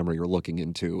the camera you're looking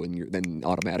into, and then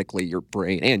automatically your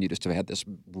brain, and you just have had this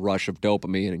rush of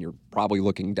dopamine, and you're probably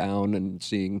looking down and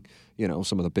seeing, you know,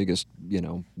 some of the biggest, you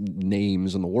know,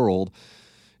 names in the world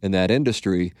in that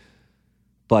industry.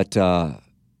 But,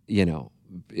 you know,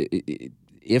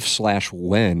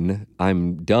 if/when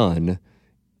I'm done,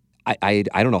 I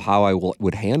don't know how I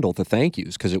would handle the thank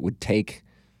yous, because it'd take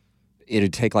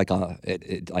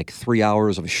like 3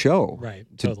 hours of a show, right,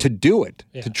 to do it,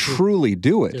 to truly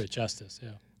do it. Do it justice,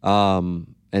 yeah.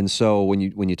 And so when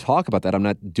you talk about that, I'm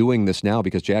not doing this now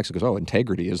because Jackson goes, oh,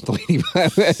 integrity is the leading.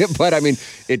 But I mean,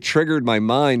 it triggered my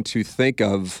mind to think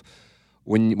of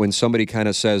when somebody kind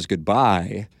of says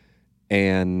goodbye,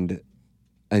 and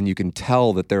you can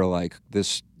tell that they're like,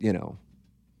 this, you know,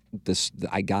 this,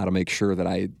 I got to make sure that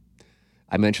I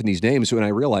mention these names, and I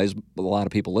realize a lot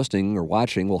of people listening or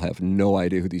watching will have no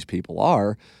idea who these people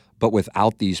are, but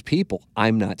without these people,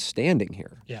 I'm not standing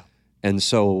here. Yeah. And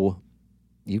so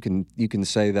you can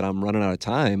say that I'm running out of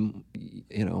time,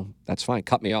 you know, that's fine.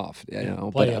 Cut me off, you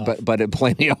know, but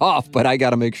play me off, but I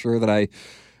got to make sure that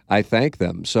I thank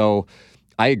them. So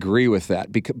I agree with that,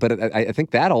 but I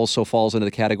think that also falls into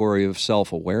the category of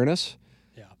self-awareness,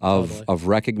 of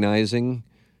recognizing.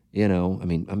 You know, I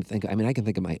mean, I can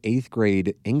think of my 8th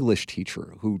grade English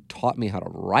teacher who taught me how to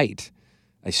write.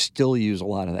 I still use a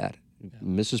lot of that. Yeah.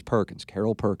 Mrs. Perkins,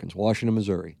 Carol Perkins, Washington,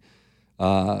 Missouri.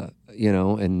 You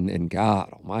know, and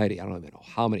God almighty, I don't even know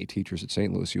how many teachers at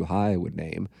St. Louis U High I would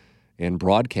name, and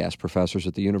broadcast professors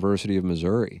at the University of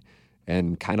Missouri,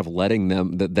 and kind of letting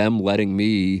them letting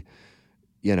me,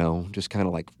 you know, just kind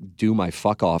of like do my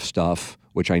fuck off stuff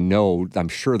which I'm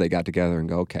sure they got together and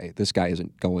go, okay, this guy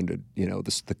isn't going to,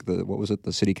 what was it,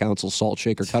 the city council salt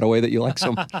shaker cutaway that you like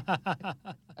so much?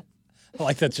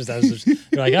 Like that's just you're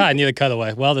like, I need a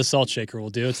cutaway. Well, the salt shaker will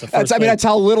do. It's the first. That's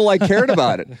how little I cared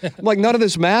about it. I'm like, none of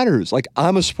this matters. Like,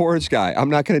 I'm a sports guy. I'm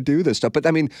not going to do this stuff. But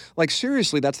I mean, like,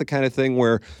 seriously, that's the kind of thing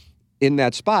where in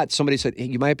that spot, somebody said, hey,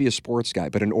 you might be a sports guy,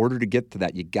 but in order to get to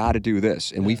that, you got to do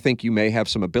this. And we think you may have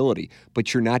some ability,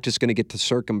 but you're not just going to get to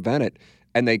circumvent it.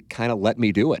 And they kind of let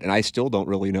me do it. And I still don't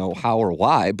really know how or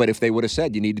why. But if they would have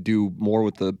said, you need to do more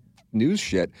with the news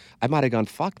shit, I might have gone,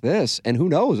 fuck this. And who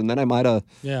knows? And then I might have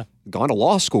gone to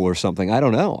law school or something. I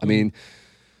don't know. I mean,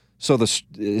 so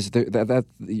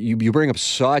you bring up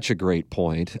such a great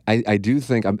point. I do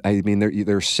think,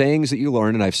 there are sayings that you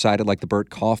learn, and I've cited like the Bert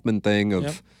Kaufman thing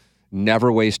of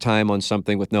never waste time on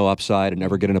something with no upside and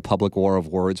never get in a public war of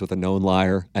words with a known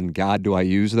liar. And God, do I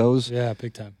use those? Yeah,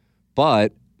 big time.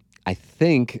 But I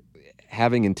think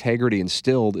having integrity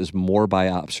instilled is more by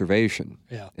observation.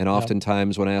 Yeah. And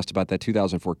oftentimes when asked about that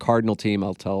 2004 Cardinal team,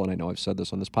 I'll tell, and I know I've said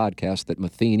this on this podcast, that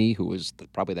Matheny, who was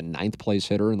probably the 9th place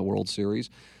hitter in the World Series,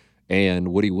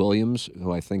 and Woody Williams,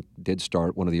 who I think did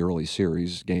start one of the early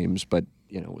series games, but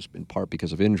was in part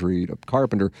because of injury to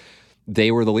Carpenter,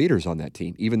 they were the leaders on that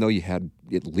team, even though you had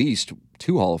at least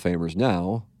 2 Hall of Famers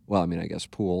now. Well, I mean, I guess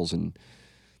Pujols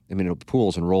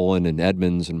and Rowland and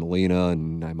Edmonds and Molina,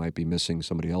 and I might be missing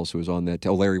somebody else who was on that.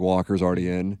 Larry Walker's already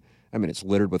in. I mean, it's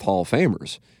littered with Hall of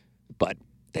Famers. But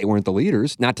they weren't the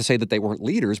leaders. Not to say that they weren't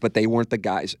leaders, but they weren't the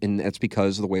guys. And that's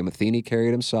because of the way Matheny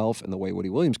carried himself and the way Woody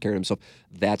Williams carried himself.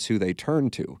 That's who they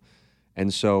turned to.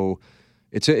 And so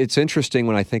it's interesting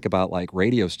when I think about like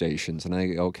radio stations and I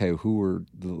go, okay, who were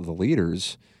the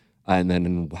leaders? And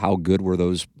then how good were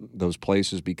those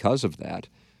places because of that?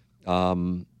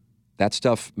 That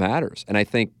stuff matters. And I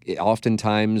think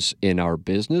oftentimes in our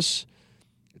business,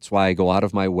 it's why I go out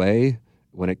of my way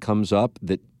when it comes up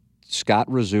that Scott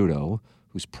Rizzuto,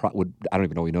 I don't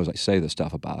even know he knows I say this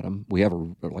stuff about him. We have a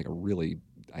really,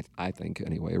 I think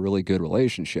anyway, a really good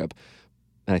relationship.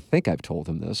 And I think I've told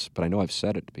him this, but I know I've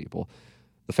said it to people.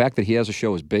 The fact that he has a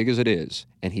show as big as it is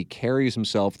and he carries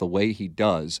himself the way he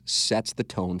does sets the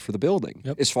tone for the building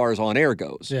as far as on air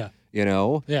goes. Yeah.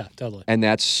 Yeah, totally. And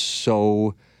that's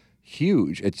so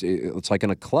huge. It's like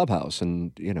in a clubhouse,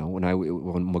 and when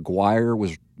McGuire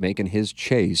was making his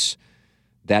chase,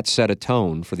 that set a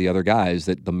tone for the other guys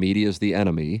that the media is the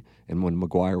enemy. And when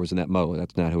McGuire was in that mode,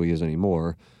 that's not who he is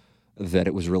anymore. That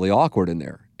it was really awkward in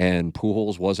there. And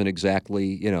Pujols wasn't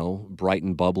exactly bright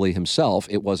and bubbly himself.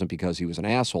 It wasn't because he was an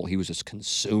asshole. He was just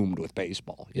consumed with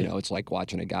baseball. It's like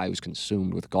watching a guy who's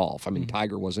consumed with golf. I mean,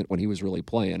 Tiger wasn't when he was really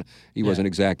playing. He wasn't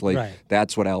exactly. Right.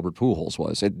 That's what Albert Pujols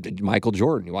was. Michael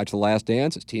Jordan. You watch The Last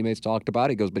Dance. His teammates talked about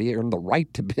it. He goes, but he earned the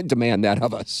right to demand that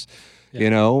of us.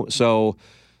 Yeah. So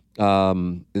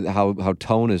how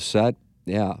tone is set.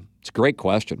 Yeah. It's a great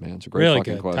question, man. It's a great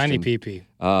fucking question. Tiny PP.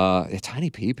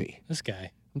 Tiny PP. This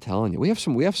guy. I'm telling you, we have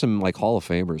some like Hall of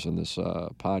Famers in this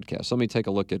podcast. Let me take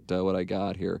a look at what I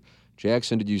got here.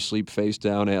 Jackson, did you sleep face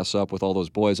down, ass up with all those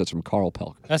boys? That's from Carl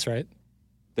Pelker. That's right.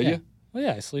 Did you? Well,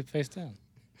 yeah, I sleep face down.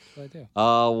 That's what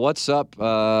I do. What's up,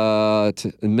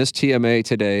 Miss TMA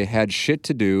today? Had shit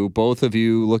to do. Both of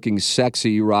you looking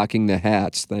sexy, rocking the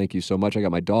hats. Thank you so much. I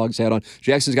got my dog's hat on.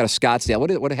 Jackson's got a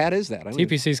Scottsdale. What hat is that?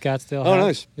 TPC Scottsdale. Oh, hat.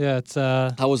 Nice. Yeah, it's.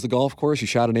 How was the golf course? You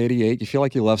shot an 88. You feel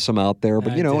like you left some out there,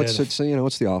 but it's it's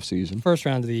the off season. First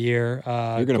round of the year.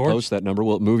 You're going to post that number.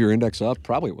 Will it move your index up?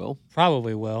 Probably will.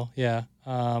 Probably will. Yeah.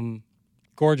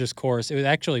 Gorgeous course. It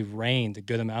actually rained a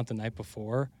good amount the night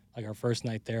before. Like our first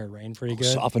night there, it rained pretty good.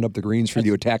 Soften up the greens for you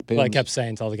to attack pins. Well, I kept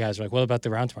saying to all the guys, like, what about the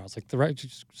round tomorrow? It's like,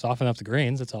 just soften up the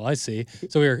greens. That's all I see.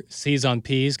 So we were C's on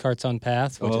P's, carts on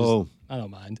path, which is, I don't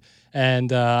mind.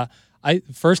 And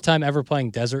first time ever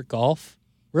playing desert golf.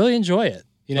 Really enjoy it.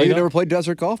 You never played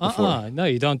desert golf before? No,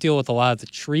 you don't deal with a lot of the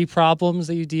tree problems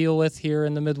that you deal with here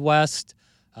in the Midwest.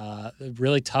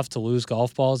 Really tough to lose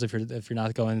golf balls if you're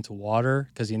not going into water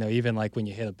because, even like when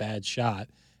you hit a bad shot,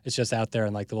 it's just out there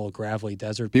in like the little gravelly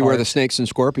desert. Beware the snakes and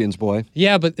scorpions, boy.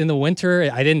 Yeah, but in the winter,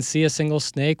 I didn't see a single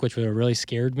snake, which would have really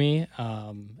scared me.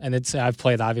 And I've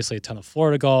played obviously a ton of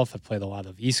Florida golf. I've played a lot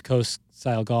of East Coast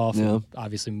style golf. Yeah.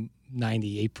 Obviously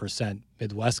 98%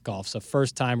 Midwest golf. So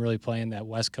first time really playing that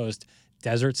West Coast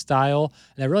desert style,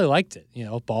 and I really liked it.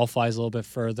 Ball flies a little bit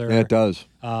further. Yeah, it does.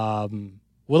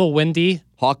 Little windy.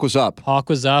 Hawk was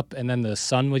up, and then the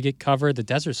sun would get covered. The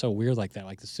desert's so weird like that.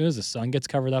 Like as soon as the sun gets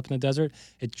covered up in the desert,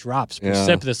 it drops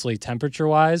precipitously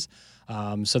temperature-wise.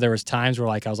 So there was times where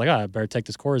I was like, I better take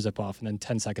this quarter zip off, and then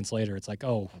 10 seconds later, it's like,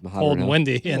 cold and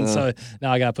windy, and so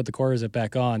now I got to put the quarter zip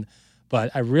back on.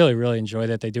 But I really, really enjoyed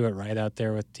it. They do it right out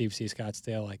there with TPC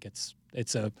Scottsdale. Like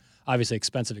it's a obviously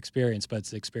expensive experience, but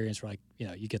it's an experience where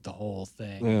you get the whole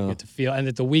thing. You get to feel, and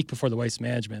it's a week before the Waste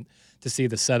Management to see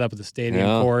the setup of the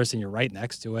stadium course, and you're right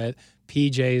next to it.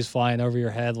 PJs flying over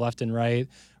your head left and right.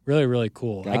 Really, really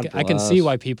cool. I can see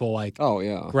why people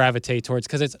gravitate towards,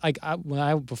 because it's like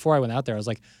before I went out there, I was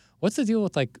like, what's the deal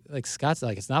with like Scottsdale?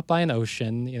 Like, it's not by an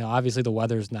ocean. Obviously the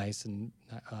weather's nice, and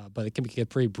but it can get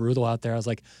pretty brutal out there. I was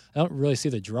like, I don't really see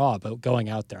the draw, but going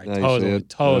out there, I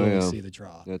totally see the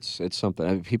draw. It's something.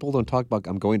 I mean, people don't talk about,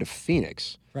 I'm going to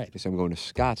Phoenix. Right. They say I'm going to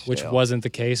Scottsdale. Which wasn't the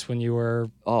case when you were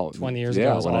 20 years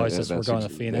ago. It was always just, we're going to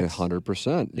Phoenix.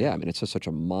 100%. Yeah, I mean, it's just such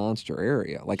a monster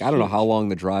area. Like, I don't know how long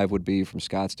the drive would be from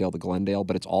Scottsdale to Glendale,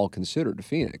 but it's all considered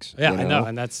Phoenix. Yeah, I know,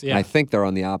 and that's, And I think they're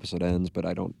on the opposite ends, but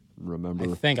I don't remember.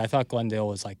 I thought Glendale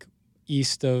was like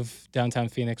east of downtown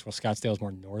Phoenix, while Scottsdale is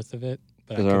more north of it.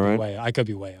 But I could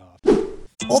be way off.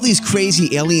 All these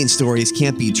crazy alien stories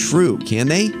can't be true, can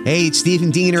they? Hey, it's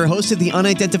Stephen Diener, host of the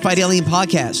Unidentified Alien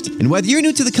Podcast. And whether you're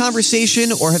new to the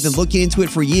conversation or have been looking into it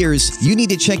for years, you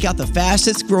need to check out the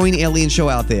fastest growing alien show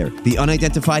out there, the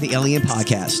Unidentified Alien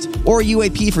Podcast, or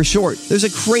UAP for short. There's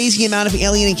a crazy amount of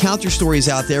alien encounter stories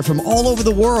out there from all over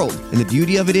the world. And the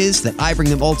beauty of it is that I bring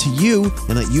them all to you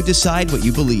and let you decide what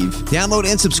you believe. Download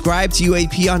and subscribe to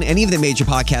UAP on any of the major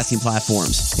podcasting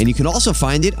platforms. And you can also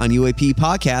find it on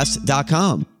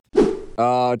UAPpodcast.com.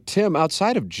 Tim,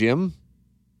 outside of Jim,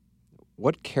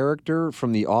 what character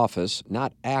from The Office,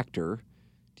 not actor,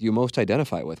 do you most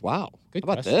identify with? Wow. Good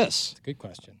How about question. this? It's a good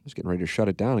question. I was getting ready to shut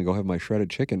it down and go have my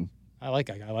shredded chicken. I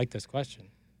like this question.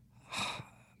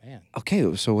 Man.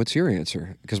 Okay, so what's your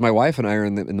answer? Because my wife and I are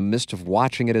in the midst of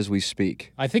watching it as we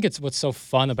speak. I think what's so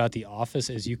fun about The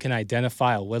Office is you can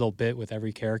identify a little bit with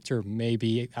every character,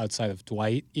 maybe outside of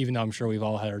Dwight, even though I'm sure we've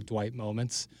all had our Dwight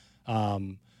moments.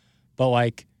 But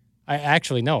like, I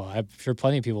actually know, I'm sure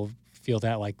plenty of people feel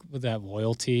that, like, with that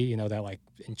loyalty, that like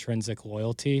intrinsic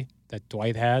loyalty that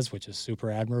Dwight has, which is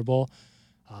super admirable.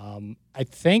 I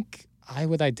think I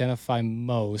would identify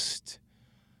most.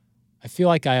 I feel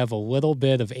like I have a little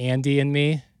bit of Andy in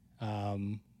me,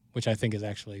 which I think is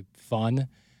actually fun,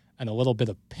 and a little bit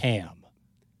of Pam.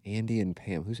 Andy and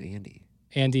Pam. Who's Andy?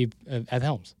 Andy at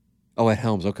Helms. Oh, at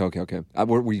Helms. Okay.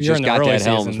 We just got that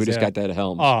Helms. We just got that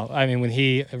Helms. Oh, I mean, when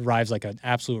he arrives like an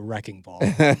absolute wrecking ball.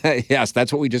 Yes,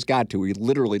 that's what we just got to. We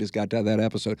literally just got to that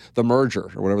episode, The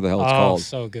Merger, or whatever the hell it's called. Oh,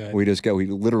 so good. We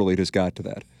literally just got to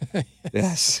that.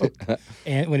 Yes.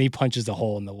 And when he punches the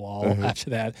hole in the wall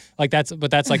after that, but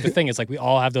that's like the thing. It's like we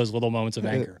all have those little moments of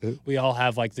anger. We all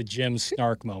have like the Jim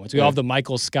snark moments. We all have the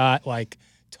Michael Scott, like,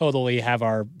 totally have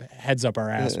our heads up our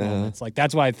ass moments. Like,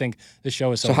 that's why I think the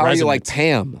show is so how resonant. are you like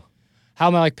Pam? How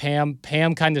am I like Pam?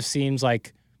 Pam kind of seems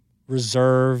like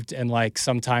reserved and like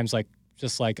sometimes like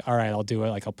just like, all right, I'll do it.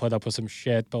 Like, I'll put up with some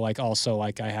shit, but like also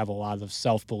like I have a lot of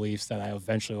self-beliefs that I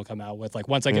eventually will come out with. Like,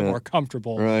 once I get more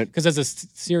comfortable, right? Because as the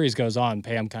series goes on,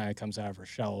 Pam kind of comes out of her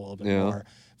shell a little bit more,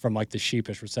 from like the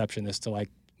sheepish receptionist to like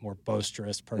more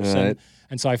boisterous person. Right.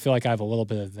 And so I feel like I have a little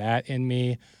bit of that in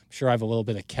me. I'm sure I have a little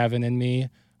bit of Kevin in me,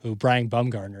 who Brian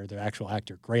Baumgartner, the actual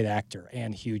actor, great actor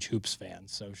and huge Hoops fan.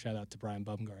 So shout out to Brian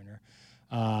Baumgartner.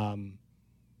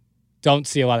 Don't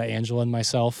see a lot of Angela in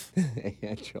myself.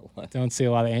 Angela. Don't see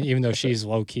a lot of, even though she's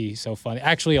low key, so funny.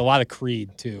 Actually, a lot of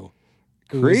Creed too.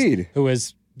 Creed, who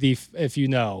is if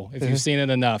you've seen it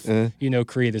enough,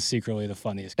 Creed is secretly the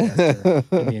funniest character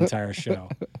in the entire show.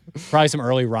 Probably some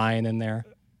early Ryan in there.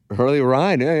 Early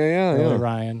Ryan, Early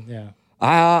Ryan, yeah.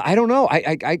 I don't know.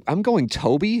 I'm going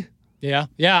Toby. Yeah,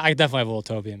 I definitely have a little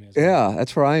Toby in me as well. Yeah,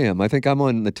 that's where I am. I think I'm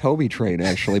on the Toby train,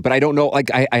 actually. But I don't know, like,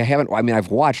 I haven't, I mean,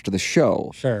 I've watched the show.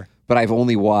 Sure. But I've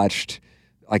only watched,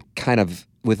 like, kind of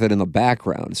with it in the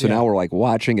background. So now we're, like,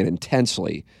 watching it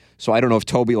intensely. So I don't know if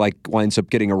Toby, like, winds up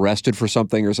getting arrested for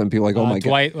something, or some people like, oh, my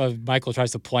God. Michael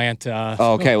tries to plant.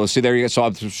 Okay, well, see, there you go.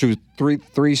 So through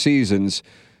three seasons,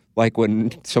 like,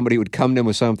 when somebody would come to him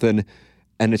with something,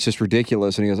 and it's just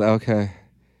ridiculous, and he goes, okay.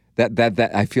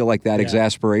 That I feel like that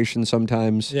exasperation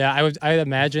sometimes. Yeah, I'd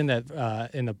imagine that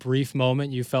in a brief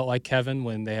moment you felt like Kevin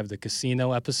when they have the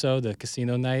casino episode, the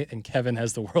casino night, and Kevin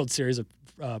has the World Series of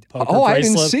poker bracelet. I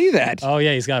didn't see that. Oh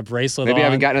yeah, he's got a bracelet Maybe on. I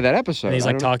haven't gotten to that episode. And he's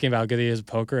like talking about how good he is at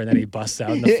poker, and then he busts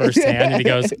out in the first hand and he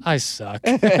goes, I suck.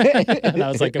 And I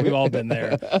was like, we've all been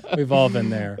there. We've all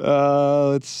been there.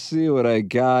 Let's see what I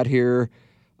got here.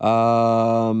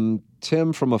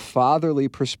 Tim, from a fatherly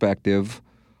perspective,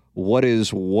 what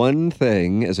is one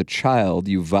thing as a child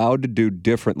you vowed to do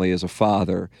differently as a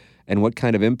father, and what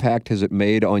kind of impact has it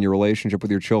made on your relationship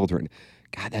with your children?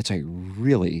 God, that's a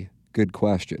really good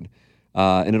question.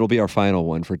 And it'll be our final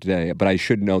one for today. But I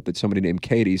should note that somebody named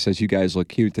Katie says you guys look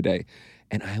cute today.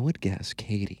 And I would guess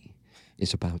Katie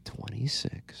is about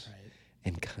 26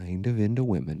 and kind of into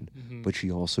women, but she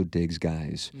also digs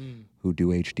guys who do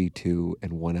HD2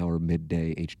 and 1 hour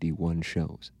midday HD1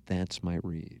 shows. That's my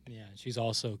read. Yeah, she's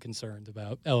also concerned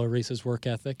about Ella Reese's work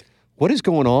ethic. What is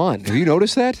going on? Have you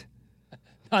noticed that?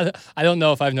 I don't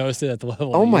know if I've noticed it at the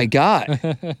level. Oh, my God.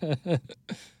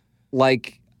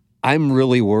 Like, I'm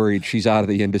really worried she's out of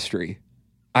the industry.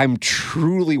 I'm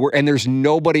truly worried. And there's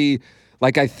nobody,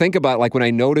 like I think about, like when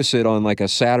I notice it on like a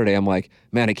Saturday, I'm like,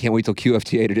 man, I can't wait till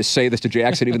QFTA to just say this to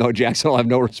Jackson, even though Jackson will have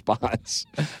no response.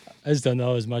 I just don't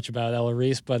know as much about Ella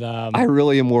Reese, but... I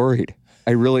really am worried.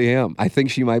 I really am. I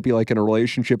think she might be like in a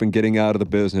relationship and getting out of the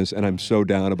business, and I'm so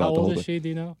down about the whole How old is she, do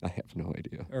you know? I have no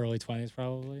idea. Early 20s,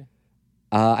 probably?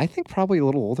 I think probably a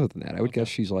little older than that. I would guess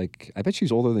she's like, I bet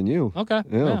she's older than you. Okay.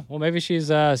 Yeah. Well, maybe she's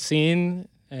seen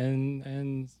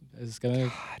and is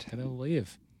gonna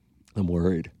leave. I'm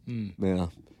worried. Yeah.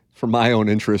 For my own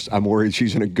interest, I'm worried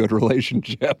she's in a good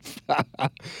relationship.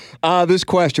 This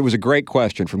question was a great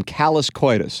question from Callus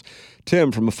Coitus.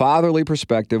 Tim, from a fatherly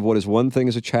perspective, what is one thing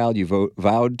as a child you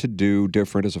vowed to do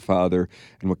different as a father,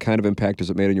 and what kind of impact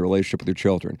has it made on your relationship with your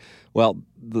children? Well,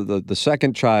 the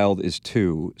second child is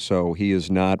 2, so he is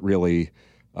not really,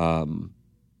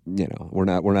 we're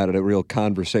not at a real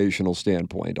conversational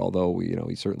standpoint, although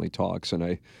he certainly talks, and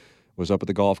I was up at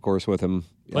the golf course with him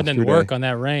Putting yesterday. in work on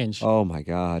that range. Oh my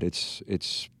God, it's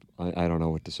I don't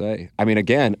know what to say. I mean,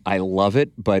 again, I love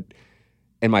it, but.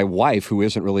 And my wife, who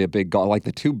isn't really a big golf, like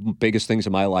the 2 biggest things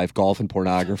in my life, golf and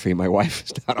pornography, my wife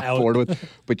is not on board with.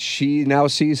 But she now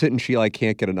sees it and she like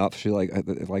can't get enough. She like I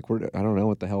don't know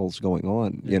what the hell's going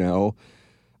on,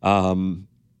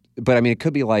 But I mean, it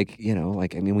could be like,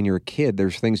 when you're a kid,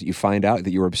 there's things that you find out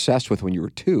that you were obsessed with when you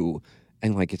were 2,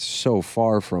 and like it's so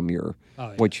far from your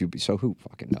so who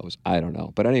fucking knows? I don't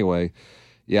know. But anyway.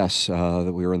 Yes,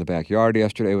 we were in the backyard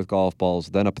yesterday with golf balls,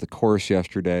 then up the course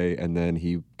yesterday, and then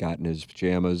he got in his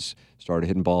pajamas, started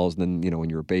hitting balls, and then, when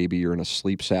you're a baby, you're in a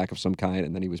sleep sack of some kind,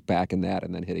 and then he was back in that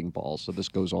and then hitting balls. So this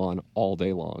goes on all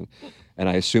day long. And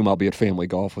I assume I'll be at family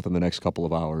golf within the next couple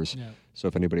of hours. Yeah. So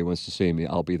if anybody wants to see me,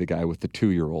 I'll be the guy with the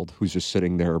 2-year-old who's just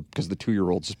sitting there because the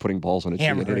 2-year-old's just putting balls on a tee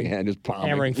and hitting hand, just palming.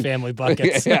 Hammering family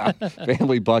buckets. Yeah,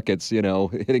 family buckets,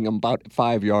 hitting them about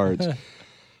 5 yards.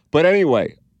 But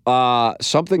anyway...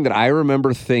 something that I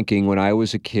remember thinking when I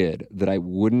was a kid that I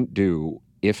wouldn't do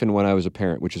if and when I was a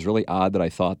parent, which is really odd that I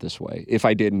thought this way, if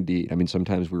I did indeed. I mean,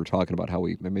 sometimes we were talking about how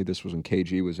maybe this was when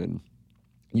KG was in,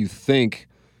 you think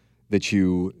that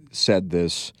you said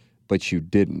this, but you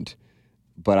didn't.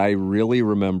 But I really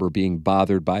remember being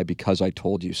bothered by because I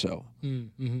told you so.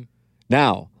 Mm-hmm.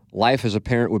 Now, life as a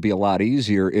parent would be a lot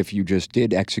easier if you just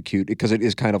did execute, because it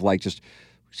is kind of like just...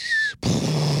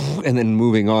 and then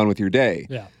moving on with your day.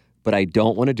 Yeah. But I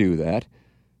don't want to do that.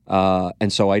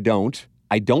 And so I don't.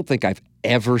 I don't think I've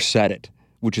ever said it,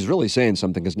 which is really saying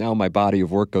something because now my body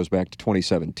of work goes back to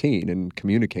 2017 and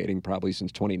communicating probably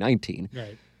since 2019.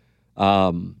 Right.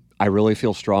 I really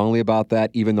feel strongly about that,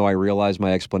 even though I realize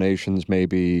my explanations may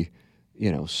be,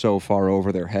 so far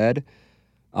over their head.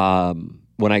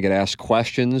 When I get asked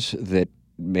questions that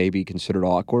may be considered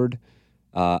awkward,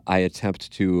 I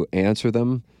attempt to answer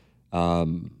them.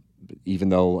 Even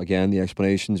though, again, the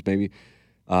explanations maybe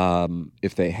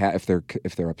if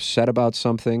they're upset about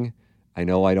something, I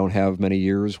know I don't have many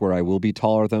years where I will be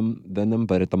taller than them,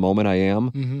 but at the moment I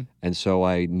am, and so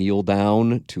I kneel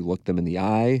down to look them in the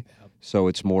eye. Yep. So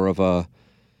it's more of a,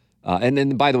 and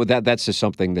then by the way, that's just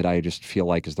something that I just feel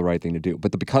like is the right thing to do.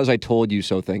 But the because I told you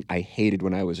so thing, I hated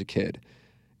when I was a kid,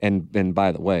 and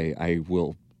by the way, I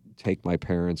will take my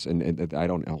parents, and I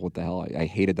don't know what the hell. I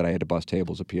hated that I had to bust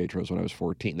tables at Pietro's when I was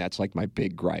 14. That's like my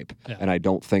big gripe, and I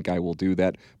don't think I will do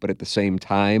that. But at the same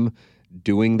time,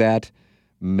 doing that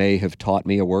may have taught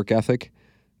me a work ethic,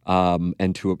 and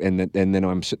then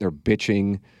I'm sitting there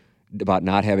bitching about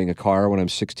not having a car when I'm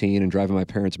 16 and driving my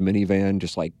parents' minivan,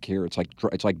 just like here. It's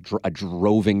like a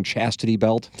droving chastity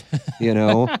belt,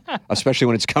 especially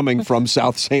when it's coming from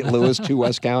South St. Louis to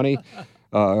West County.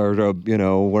 Or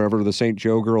wherever the St.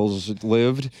 Joe girls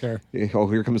lived. Sure. Oh,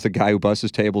 here comes the guy who busts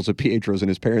his tables at Pietro's in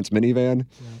his parents' minivan.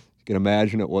 Yeah. You can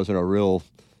imagine it wasn't a real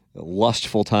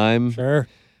lustful time. Sure.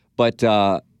 But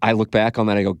I look back on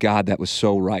that and I go, God, that was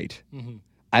so right. Mm-hmm.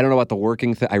 I don't know about the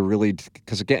working thing.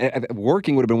 Because again,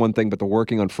 working would have been one thing, but the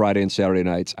working on Friday and Saturday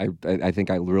nights, I think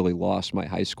I really lost my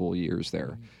high school years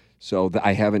there. Mm-hmm. So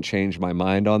I haven't changed my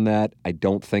mind on that. I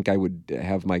don't think I would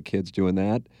have my kids doing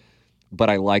that. But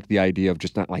I like the idea of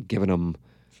just not like giving them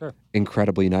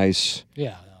incredibly nice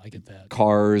I get that.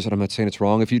 Cars, and I'm not saying it's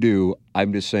wrong if you do.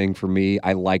 I'm just saying for me,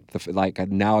 I liked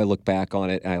now I look back on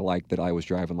it and I like that I was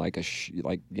driving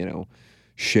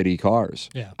shitty cars.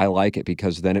 Yeah. I like it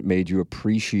because then it made you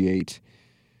appreciate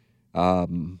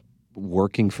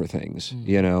working for things,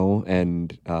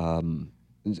 and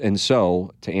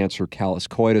so to answer Callus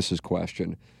Coitus's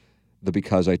question, the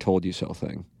because I told you so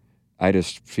thing, I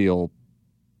just feel,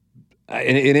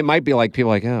 and it might be like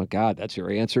people are like, oh God, that's your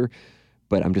answer.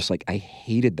 But I'm just like, I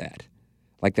hated that.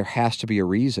 Like, there has to be a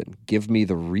reason. Give me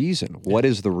the reason. What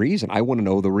is the reason? I want to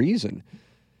know the reason.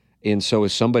 And so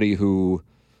as somebody who,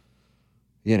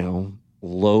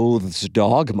 loathes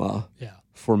dogma,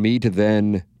 for me to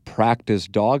then practice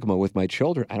dogma with my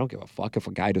children, I don't give a fuck if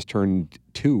a guy just turned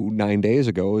 9 days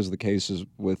ago, as the case is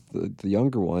with the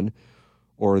younger one,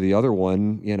 or the other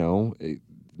one,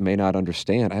 may not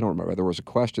understand. I don't remember. There was a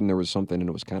question, there was something, and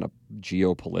it was kind of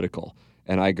geopolitical.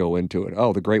 And I go into it.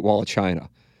 Oh, the Great Wall of China,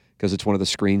 because it's one of the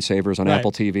screensavers on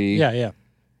Apple TV. Yeah.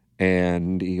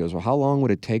 And he goes, well, how long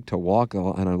would it take to walk?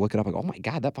 And I look it up. I go, oh my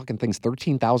God, that fucking thing's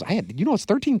 13,000. It's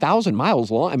 13,000 miles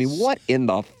long. I mean, what in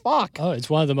the fuck? Oh, it's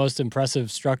one of the most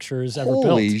impressive structures ever built.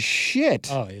 Holy shit.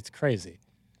 Oh, it's crazy.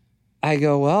 I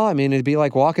go, well, I mean, it'd be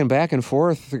like walking back and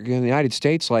forth in the United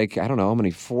States, like, I don't know how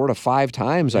many, 4 to 5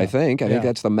 times, I think. I think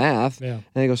that's the math. Yeah.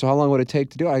 And he goes, so how long would it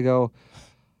take to do it? I go,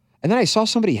 and then I saw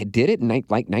somebody did it in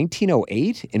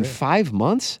 1908 in 5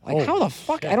 months. Like, how the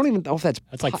fuck? Shit. I don't even know if that's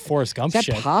like Forrest Gump shit. Is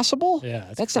that shit. possible?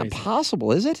 Yeah, that's crazy. not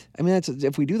possible, is it? I mean, that's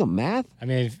if we do the math. I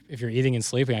mean, if you're eating and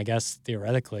sleeping, I guess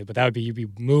theoretically, but that would be you'd be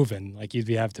moving, like you'd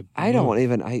have to. I don't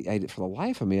even. I for the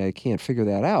life of me, I can't figure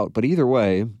that out. But either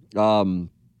way,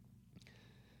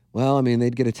 well, I mean,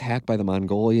 they'd get attacked by the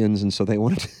Mongolians, and so they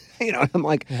wanted to, I'm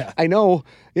like, I know,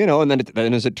 and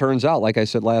then as it turns out, like I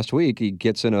said last week, he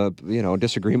gets in a,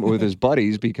 disagreement with his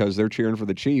buddies because they're cheering for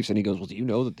the Chiefs, and he goes, well, do you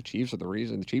know that the Chiefs are the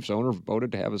reason the Chiefs owner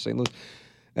voted to have a St. Louis?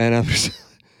 And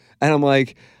I'm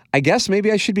like, I guess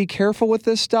maybe I should be careful with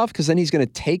this stuff because then he's going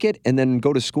to take it and then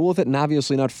go to school with it and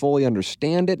obviously not fully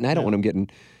understand it, and I don't want him getting,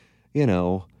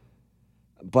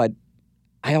 but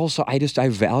I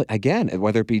value, again,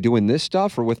 whether it be doing this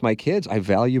stuff or with my kids, I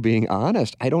value being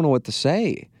honest. I don't know what to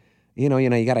say. You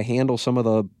got to handle some of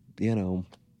the,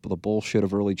 the bullshit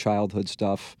of early childhood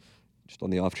stuff, just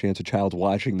on the off chance a child's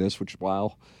watching this, which,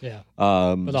 wow. Yeah.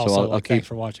 But also, thanks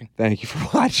for watching. Thank you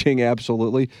for watching,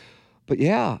 absolutely. But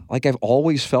yeah, like I've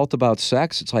always felt about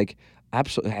sex, it's like,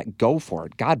 absolutely, go for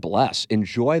it. God bless.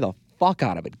 Enjoy the fuck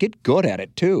out of it. Get good at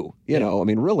it, too. I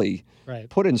mean, really. Right.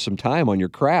 Put in some time on your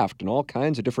craft and all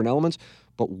kinds of different elements,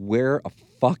 but wear a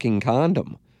fucking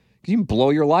condom. You can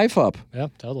blow your life up. Yeah,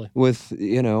 totally. With,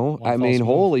 I mean,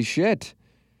 holy shit.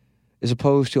 As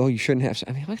opposed to, you shouldn't have.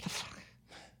 I mean, what the fuck?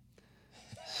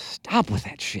 Stop with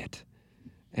that shit.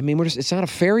 I mean, it's not a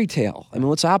fairy tale. I mean,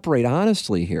 let's operate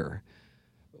honestly here.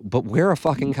 But wear a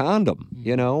fucking condom,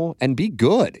 and be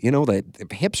good. The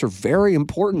hips are very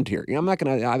important here. I'm not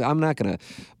gonna,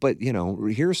 but,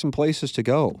 here's some places to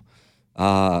go.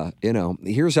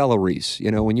 Here's Ella Reese,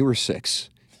 when you were 6,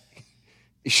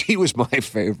 she was my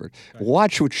favorite. Right.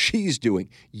 Watch what she's doing.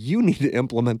 You need to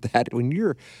implement that when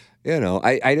you're,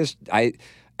 I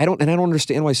don't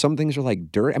understand why some things are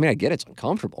like dirt. I mean, I get it's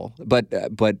uncomfortable, but they're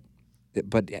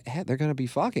going to be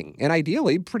fucking, and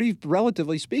ideally, pretty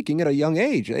relatively speaking, at a young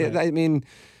age. Right. I mean,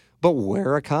 but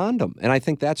wear a condom, and I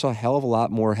think that's a hell of a lot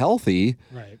more healthy,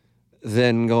 right,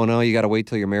 than going, oh, you got to wait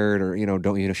till you're married,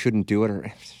 or shouldn't do it,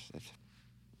 or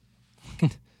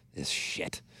this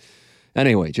shit.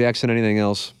 Anyway, Jackson, anything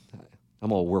else?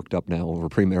 I'm all worked up now over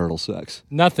premarital sex.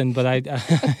 Nothing, but which yeah,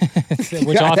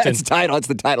 often. That's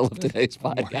the title of today's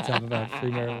podcast. Talk about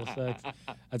premarital sex.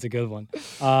 That's a good one.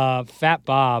 Fat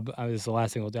Bob, this is the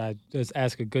last thing we'll do. I just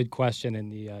ask a good question in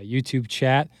the YouTube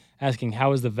chat, asking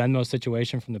how is the Venmo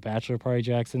situation from the bachelor party,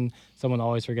 Jackson? Someone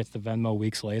always forgets the Venmo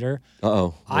weeks later.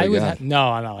 Uh-oh.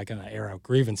 No, I'm not like going to air out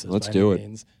grievances. Let's by do any it.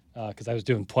 means, because I was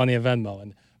doing plenty of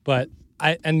Venmo, but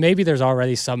maybe there's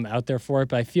already some out there for it,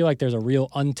 but I feel like there's a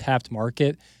real untapped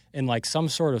market in like some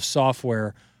sort of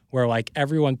software where like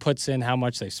everyone puts in how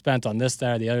much they've spent on this,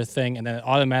 that, or the other thing, and then it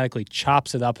automatically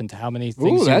chops it up into how many things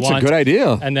you want. That's a good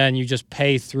idea. And then you just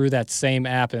pay through that same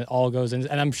app and it all goes in.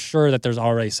 And I'm sure that there's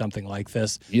already something like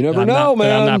this. You never know, man.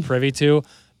 That I'm not privy to.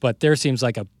 But there seems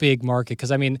like a big market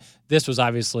because, I mean, this was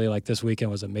obviously like this weekend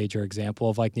was a major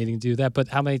example of like needing to do that. But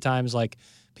how many times like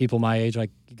people my age, like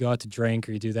you go out to drink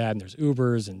or you do that and there's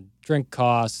Ubers and drink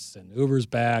costs and Ubers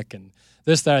back and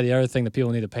this, that, or the other thing that people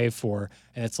need to pay for.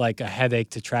 And it's like a headache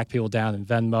to track people down in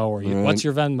Venmo or what's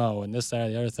your Venmo and this, that, or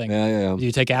the other thing. Yeah.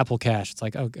 You take Apple Cash. It's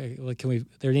like, okay,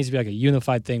 there needs to be like a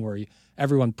unified thing where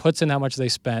everyone puts in how much they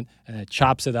spent, and it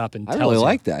chops it up and I tells really you.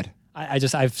 like that.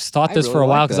 I've thought this really for a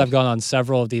while like because that. I've gone on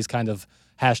several of these kind of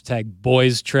hashtag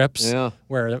boys trips Yeah.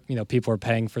 where people are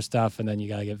paying for stuff and then you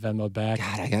gotta get Venmo'd back.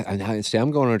 God,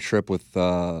 I'm going on a trip with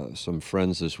some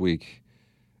friends this week,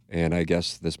 and I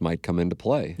guess this might come into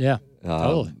play. Yeah,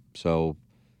 totally. So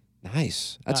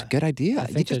nice. That's a good idea.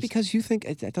 think Just because you think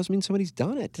it doesn't mean somebody's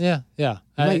done it. Yeah.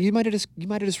 You might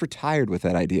have just retired with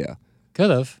that idea. Could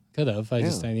have. I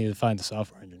needed to find a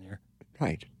software engineer.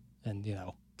 Right. And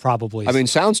probably. I mean,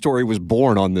 Sound Story was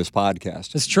born on this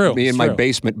podcast. It's true. Me it's in my true.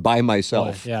 basement by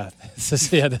myself. Yeah. This is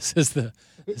the.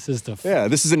 Yeah,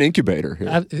 this is an incubator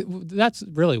here. That's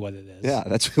really what it is. Yeah,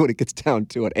 that's what it gets down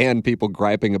to it. And people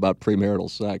griping about premarital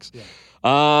sex. Yeah.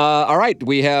 All right,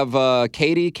 we have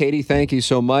Katie. Katie, thank you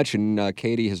so much. And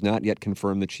Katie has not yet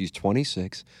confirmed that she's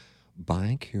 26.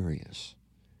 Bi-curious.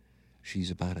 She's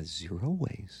about a zero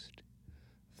waist,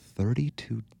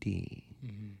 32D,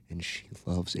 and she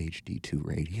loves HD2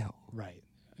 radio. Right.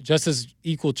 Just as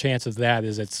equal chance of that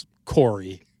is it's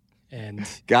Corey. And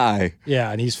Guy.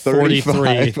 Yeah, and he's 35.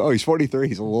 43. Oh, he's 43.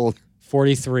 He's a little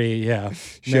 43, yeah.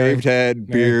 shaved head,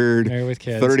 beard, married with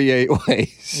kids. 38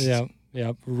 waist.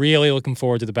 Yeah. Really looking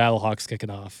forward to the Battlehawks kicking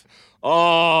off.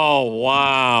 Oh,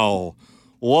 wow.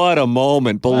 What a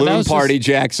moment. Balloon Party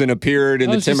Jackson appeared in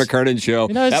the Tim McKernan show.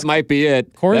 That might be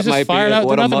it. Corey's just fired up.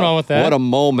 There's nothing wrong with that. What a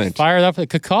moment. Fired up at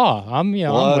Cacaw. I'm with it.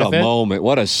 What a moment.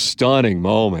 What a stunning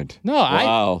moment. No,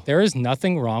 wow. There is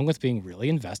nothing wrong with being really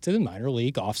invested in minor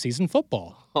league off-season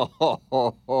football.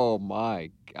 Oh,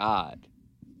 my God.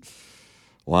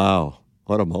 Wow.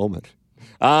 What a moment.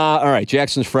 All right.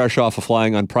 Jackson's fresh off of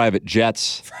flying on private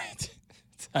jets. Right.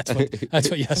 That's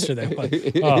what yesterday was.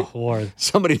 Oh, Lord.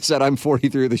 Somebody said, I'm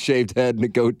 43 with a shaved head and a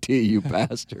goatee, you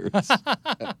bastards.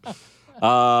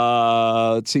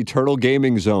 Let's see, Turtle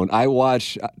Gaming Zone. I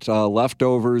watched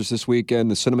Leftovers this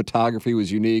weekend. The cinematography was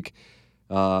unique.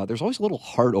 There's always a little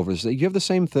heart over this. You have the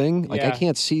same thing? Like, I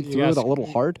can't see through that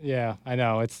little heart? Yeah, I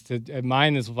know.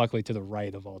 Mine is luckily to the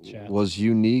right of all chat. Was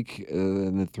unique,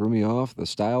 and it threw me off. The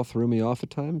style threw me off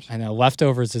at times. I know.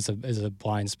 Leftovers is a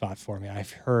blind spot for me.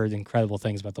 I've heard incredible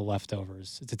things about The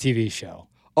Leftovers. It's a TV show.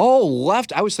 Oh,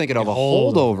 I was thinking of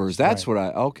Holdovers. That's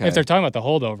right. Okay. If they're talking about The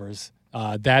Holdovers,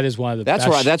 that is one of the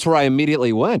That's where I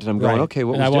immediately went. And I'm going, okay,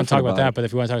 what was different I won't talk about that, it? but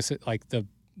if you want to talk, like,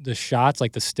 the shots,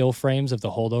 like the still frames of the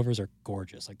Holdovers are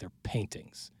gorgeous. Like, they're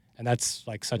paintings. And that's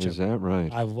like such Is that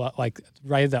right? I like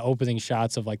right at the opening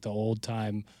shots of like the old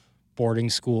time boarding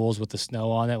schools with the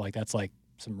snow on it. Like, that's like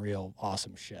some real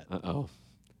awesome shit.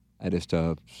 I just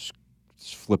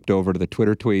flipped over to the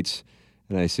Twitter tweets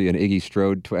and I see an Iggy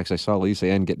Strode tweet. I saw Lisa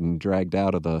Ann getting dragged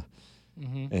out of the,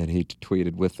 and he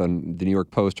tweeted with the New York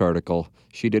Post article,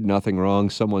 "She did nothing wrong.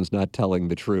 Someone's not telling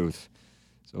the truth."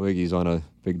 So Iggy's on a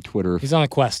big Twitter. He's on a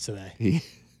quest today. He's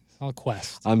on a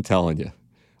quest. I'm telling you.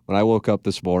 When I woke up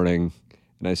this morning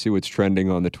and I see what's trending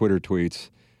on the Twitter tweets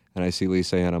and I see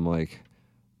Lisa Ann, I'm like,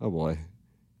 oh boy. And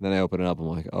then I open it up, I'm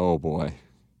like, oh boy.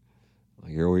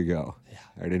 Like, here we go. Yeah.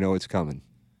 I already know it's coming.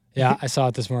 Yeah, I saw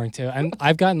it this morning too. And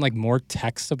I've gotten like more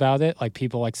texts about it, like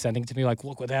people like sending to me like,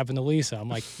 look what happened to Lisa. I'm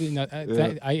like,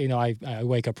 I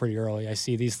wake up pretty early. I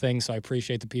see these things, so I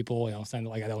appreciate the people, send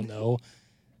like I don't know.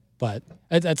 But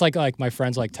it's like my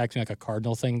friends like text me like a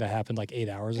Cardinal thing that happened like 8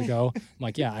 hours ago. I'm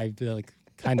like, yeah, I like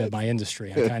kind of my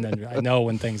industry. I know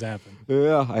when things happen.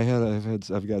 Yeah,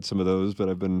 I've got some of those, but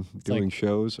I've been doing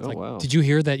shows. Oh, wow. Did you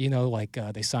hear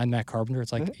that, they signed Matt Carpenter?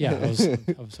 It's like, yeah, I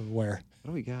was aware. What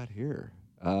do we got here?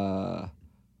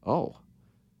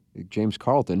 James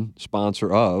Carlton,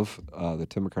 sponsor of the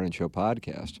Tim McKernan Show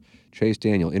podcast. Chase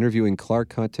Daniel interviewing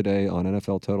Clark Hunt today on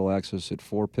NFL Total Access at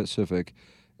 4 Pacific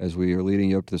as we are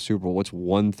leading you up to the Super Bowl. What's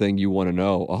one thing you want to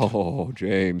know? Oh,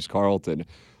 James Carlton,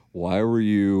 why were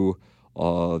you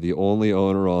the only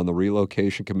owner on the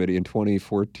relocation committee in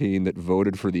 2014 that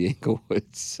voted for the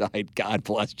Inglewood site? God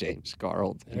bless James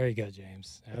Carlton. There you go,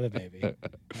 James. Atta baby.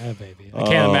 Atta baby. I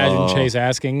can't imagine Chase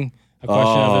asking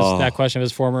that question of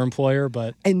his former employer,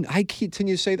 but... And I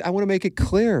continue to say, I want to make it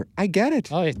clear. I get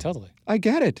it. Oh, yeah, totally. I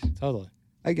get it. Totally.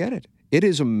 I get it. It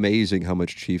is amazing how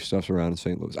much Chief stuff's around in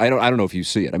St. Louis. I don't know if you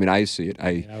see it. I mean, I see it.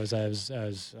 I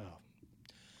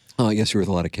guess you're with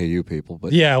a lot of KU people,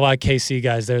 but yeah, a lot of KC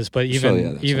guys. But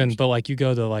like you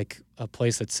go to like a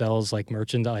place that sells like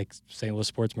merchandise, like St. Louis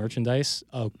sports merchandise,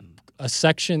 a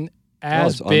section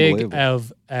as big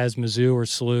as Mizzou or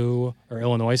SLU or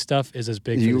Illinois stuff is as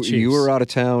big for the Chiefs. You were out of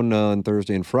town on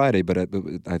Thursday and Friday, but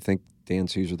I think Dan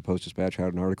Caesar, the Post-Dispatch,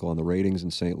 had an article on the ratings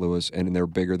in St. Louis, and they're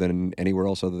bigger than anywhere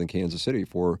else other than Kansas City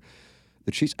for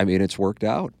the Chiefs. I mean, it's worked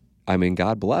out. I mean,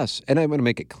 God bless. And I'm going to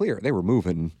make it clear, they were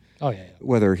moving Oh yeah.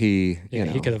 whether he,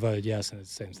 He could have voted yes, and it's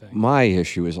the same thing. My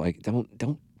issue is like,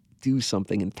 don't do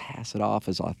something and pass it off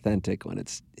as authentic when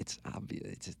it's obvious.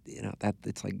 It's just, that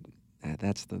it's like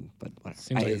that's the but whatever.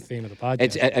 Seems like the theme of the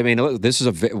podcast. I mean, look, this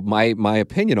is my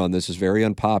opinion on this is very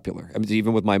unpopular. I mean,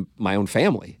 even with my own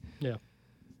family. Yeah.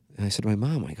 And I said to my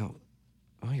mom, I go,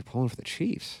 "Oh, you're pulling for the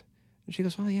Chiefs?" And she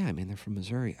goes, "Well, yeah. I mean, they're from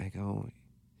Missouri." I go,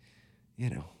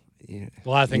 a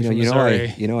lot of things from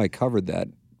Missouri. I covered that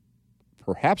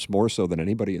perhaps more so than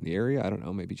anybody in the area. I don't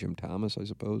know, maybe Jim Thomas, I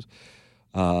suppose.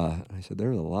 I said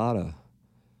there's a lot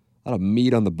of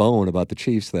meat on the bone about the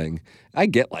Chiefs thing. I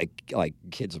get like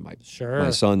kids of my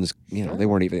sons, they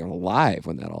weren't even alive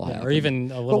when that all happened. Or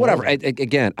even a little. But whatever.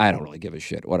 Again, I don't really give a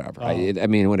shit. Whatever. I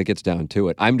mean, when it gets down to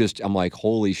it, I'm like,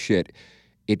 holy shit,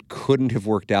 it couldn't have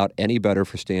worked out any better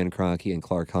for Stan Kroenke and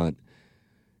Clark Hunt.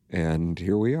 And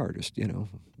here we are. Just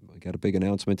we got a big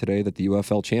announcement today that the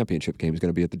UFL championship game is going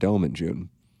to be at the Dome in June.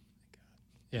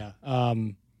 Yeah.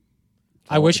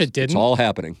 I wish it didn't. It's all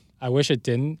happening. I wish it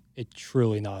didn't. It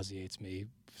truly nauseates me.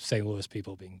 St. Louis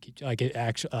people being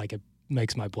it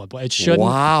makes my blood boil. It shouldn't.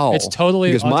 Wow. It's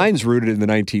totally because mine's rooted in the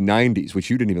 1990s, which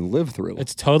you didn't even live through.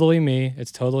 It's totally me.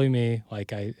 It's totally me.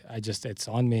 Like I just it's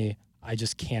on me. I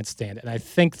just can't stand it. And I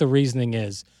think the reasoning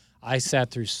is I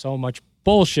sat through so much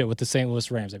bullshit with the St.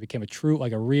 Louis Rams. I became a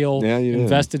real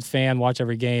invested fan. Watch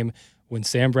every game when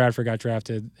Sam Bradford got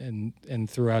drafted and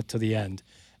threw out to the end,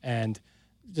 and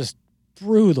just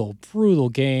brutal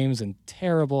games and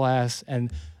terrible ass.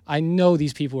 And I know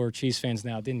these people who are Chiefs fans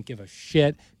now didn't give a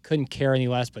shit, couldn't care any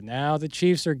less. But now the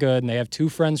Chiefs are good, and they have two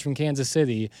friends from Kansas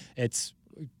City. It's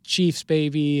Chiefs,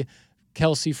 baby.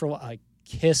 Kelsey for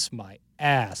kiss my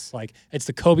ass. Like it's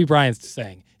the Kobe Bryant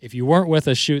thing. If you weren't with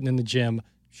us shooting in the gym,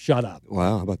 shut up.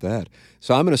 Wow, how about that?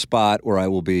 So I'm in a spot where I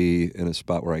will be in a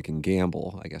spot where I can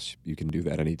gamble. I guess you can do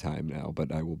that anytime now,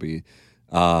 but I will be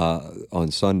on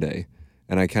Sunday.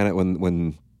 And I kind of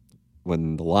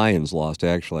when the Lions lost,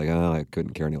 actually, I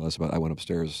couldn't care any less about it. I went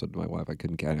upstairs and said to my wife, I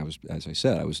couldn't care. I was, as I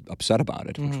said, I was upset about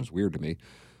it, which was weird to me.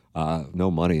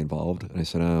 No money involved. And I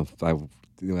said,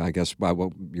 I guess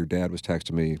your dad was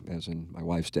texting me, as in my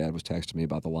wife's dad was texting me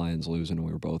about the Lions losing, and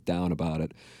we were both down about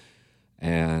it.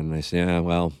 And I said,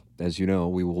 well, as you know,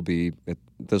 we will be at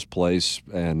this place,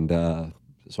 and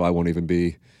so I probably won't even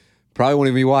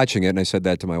be watching it. And I said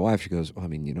that to my wife. She goes, well, I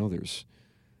mean, there's,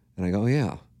 and I go,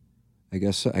 yeah, I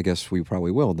guess we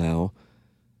probably will now.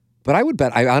 But I would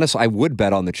bet. I would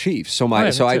bet on the Chiefs. So I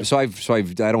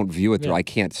don't view it through. I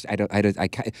can't.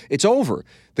 It's over.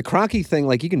 The Kroenke thing,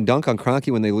 like you can dunk on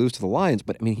Kroenke when they lose to the Lions,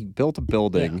 but I mean, he built a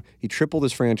building. He tripled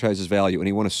his franchise's value, and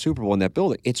he won a Super Bowl in that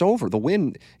building. It's over. The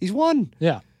win. He's won.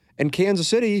 Yeah. And Kansas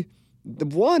City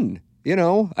won.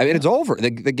 It's over.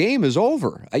 The game is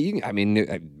over.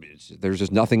 There's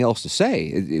just nothing else to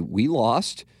say. We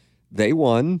lost. They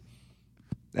won.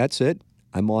 That's it.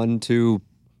 I'm on to.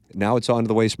 Now it's on to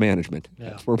the waste management.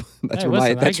 Yeah. That's where my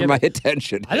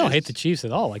attention. I don't hate the Chiefs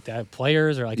at all. Like that,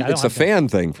 players or like it's a fan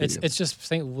thing for you. It's just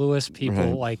St. Louis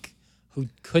people like who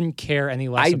couldn't care any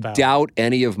less about. I doubt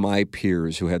any of my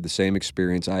peers who had the same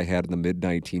experience I had in the mid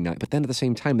 1990s. But then at the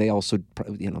same time, they also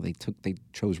they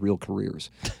chose real careers,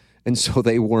 and so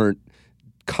they weren't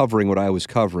covering what I was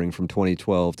covering from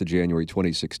 2012 to January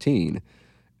 2016,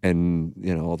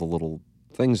 and all the little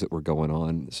things that were going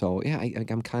on. So, yeah,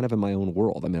 I'm kind of in my own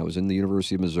world. I mean, I was in the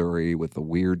University of Missouri with the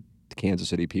weird Kansas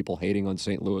City people hating on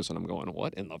St. Louis, and I'm going,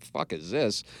 what in the fuck is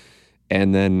this?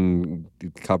 And then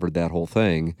covered that whole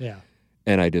thing. Yeah.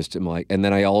 And I just am like, and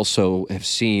then I also have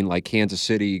seen like Kansas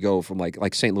City go from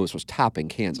like St. Louis was topping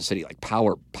Kansas City, like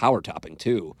power topping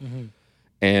too. Mm-hmm.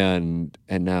 And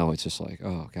now it's just like,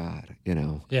 oh God,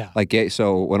 Yeah. Like,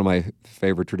 so one of my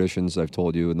favorite traditions I've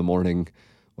told you in the morning,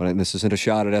 and this isn't a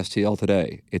shot at STL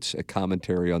today, it's a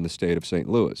commentary on the state of St.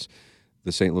 Louis,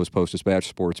 the St. Louis Post-Dispatch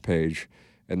sports page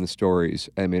and the stories.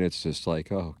 I mean, it's just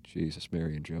like, oh, Jesus,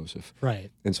 Mary and Joseph.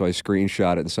 Right. And so I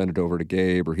screenshot it and send it over to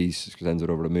Gabe, or he sends it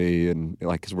over to me, and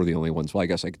because we're the only ones. Well, I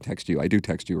guess I can text you. I do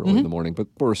text you early in the morning, but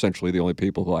we're essentially the only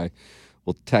people who I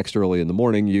will text early in the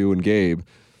morning, you and Gabe.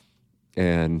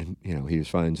 And, he just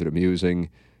finds it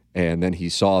amusing. And then he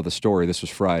saw the story. This was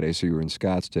Friday, so you were in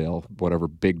Scottsdale. Whatever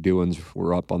big doings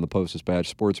were up on the Post-Dispatch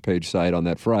sports page site on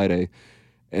that Friday.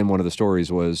 And one of the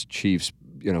stories was Chiefs,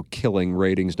 killing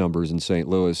ratings numbers in St.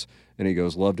 Louis. And he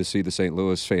goes, love to see the St.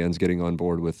 Louis fans getting on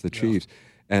board with the Chiefs.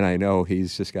 And I know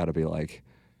he's just got to be like,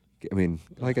 I mean,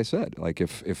 like I said, like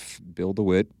if Bill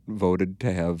DeWitt voted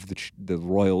to have the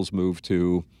Royals move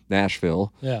to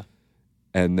Nashville,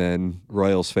 and then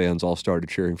Royals fans all started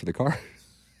cheering for the car.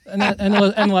 I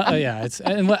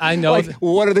know. Like,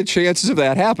 what are the chances of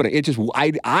that happening? It just,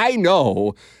 I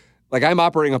know Like, I'm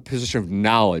operating a position of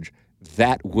knowledge.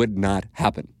 That would not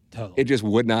happen. Totally. It just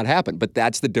would not happen. But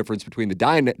that's the difference between the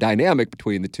dynamic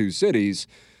between the two cities.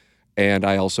 And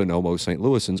I also know most St.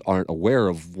 Louisans aren't aware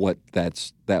of what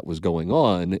that was going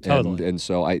on. Totally. And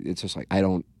so it's just like,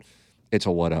 it's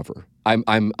a whatever.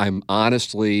 I'm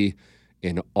honestly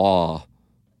in awe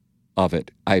of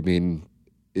it. I mean,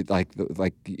 like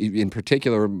in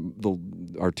particular,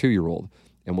 our 2-year-old,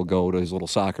 and we'll go to his little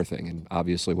soccer thing. And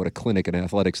obviously what a clinic in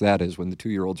athletics that is when the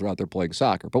 2-year-olds are out there playing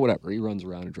soccer. But whatever, he runs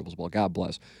around and dribbles the ball. God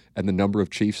bless. And the number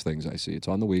of Chiefs things I see. It's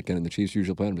on the weekend, and the Chiefs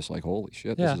usually play. I'm just like, holy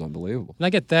shit, this is unbelievable. And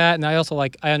I get that, and I also I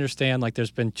understand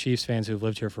there's been Chiefs fans who've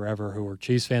lived here forever who were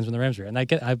Chiefs fans when the Rams were here. And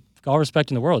I've all respect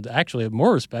in the world. Actually, I have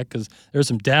more respect because there's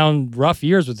some down rough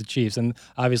years with the Chiefs, and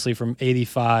obviously from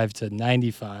 85 to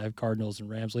 95, Cardinals and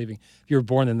Rams leaving. If you were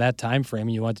born in that time frame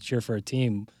and you wanted to cheer for a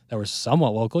team that was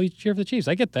somewhat local, you cheer for the Chiefs.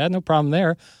 I get that, no problem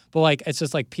there. But it's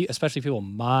just especially people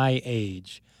my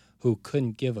age who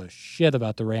couldn't give a shit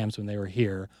about the Rams when they were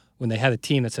here, when they had a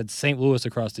team that said St. Louis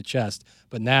across the chest.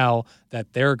 But now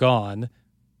that they're gone,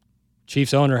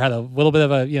 Chiefs owner had a little bit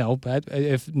of a,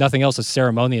 if nothing else, a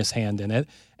ceremonious hand in it.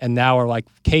 And now are like,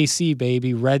 KC,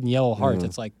 baby, red and yellow hearts.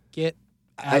 It's like, get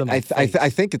out of my face. I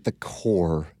think at the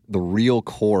core, the real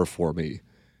core for me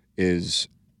is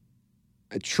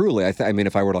truly, I mean,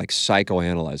 if I were to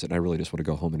psychoanalyze it, and I really just want to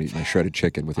go home and eat my shredded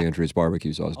chicken with Andrea's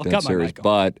barbecue sauce, dead serious.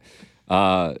 But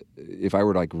if I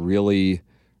were to really,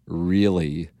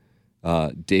 really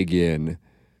dig in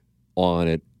on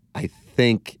it, I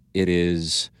think it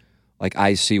is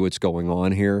I see what's going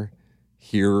on here,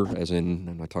 as in,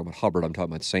 I'm not talking about Hubbard, I'm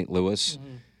talking about St. Louis,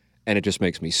 and it just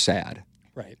makes me sad.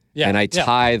 Right. Yeah. And I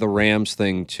tie the Rams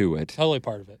thing to it. Totally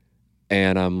part of it.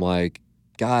 And I'm like,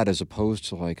 God, as opposed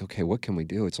to okay, what can we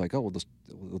do? It's like,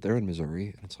 they're in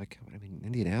Missouri. And it's like, I mean,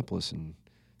 Indianapolis and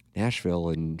Nashville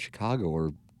and Chicago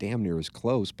are damn near as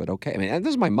close, but okay. I mean,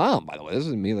 this is my mom, by the way. This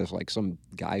isn't me. There's some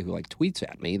guy who tweets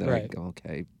at me that I go,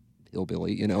 okay,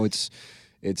 hillbilly.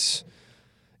 It's,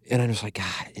 and I'm just like,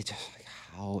 God, it's just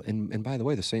how. And by the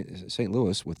way, the St.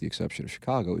 Louis, with the exception of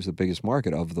Chicago, is the biggest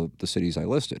market of the cities I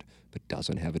listed, but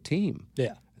doesn't have a team.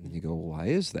 Yeah. And then you go, well, why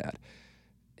is that?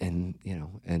 And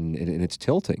and it's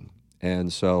tilting,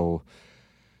 and so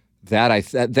that I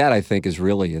think is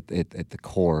really at the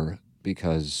core,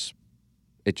 because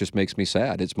it just makes me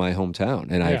sad. It's my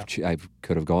hometown, and I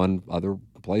could have gone other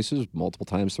places multiple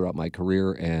times throughout my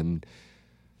career, and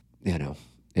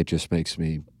it just makes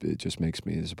me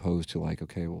as opposed to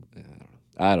okay, well,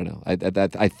 I don't know. I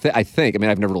think, I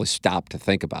mean, I've never really stopped to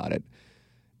think about it.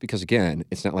 Because, again,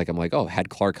 it's not like I'm like, oh, had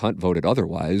Clark Hunt voted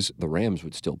otherwise, the Rams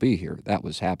would still be here. That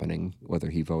was happening whether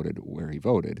he voted where he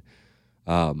voted.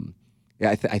 I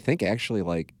think actually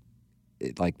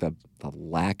the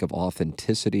lack of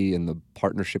authenticity and the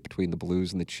partnership between the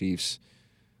Blues and the Chiefs,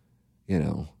 I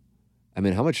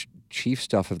mean, how much Chief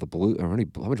stuff have how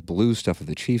much Blues stuff have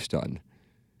the Chiefs done?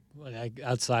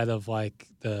 Outside of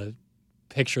the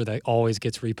picture that always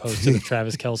gets reposted of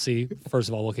Travis Kelce, first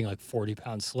of all, looking 40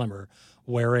 pounds slimmer,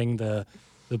 wearing the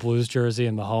Blues jersey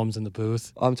and Mahomes in the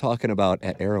booth. I'm talking about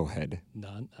at Arrowhead.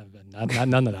 None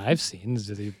that I've seen. Is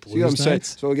the Blues See what I'm saying?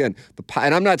 nights? So again,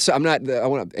 and I'm not. I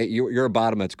want to. You're a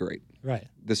bottom. That's great. Right.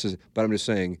 But I'm just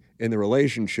saying, in the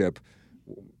relationship.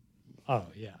 Oh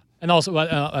yeah, and also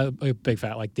a big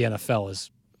fact the NFL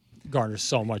is garners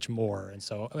so much more, and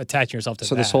so attaching yourself to that.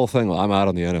 So this whole thing, well, I'm out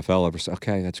on the NFL.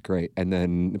 Okay, that's great, and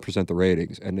then present the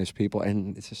ratings, and there's people,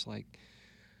 and it's just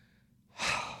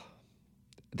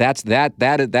that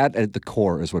at the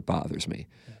core is what bothers me.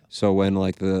 Yeah. So when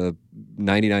the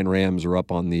 99 Rams are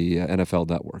up on the NFL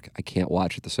Network, I can't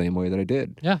watch it the same way that I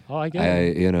did. Yeah, I get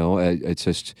it. It's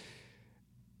just,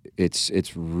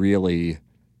 it's really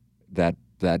that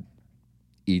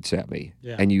eats at me.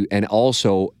 Yeah. And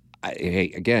also,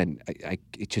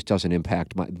 it just doesn't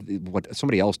impact what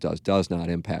somebody else does not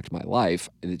impact my life.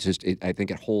 It's just, I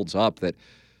think it holds up that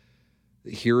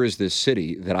here is this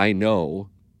city that I know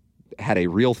had a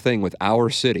real thing with our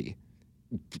city.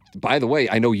 By the way,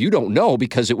 I know you don't know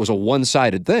because it was a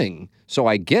one-sided thing, so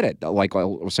I get it.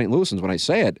 St. Louisans, when I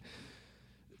say it,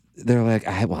 they're like,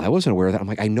 I wasn't aware of that. I'm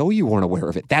like, I know you weren't aware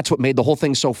of it. That's what made the whole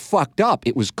thing so fucked up.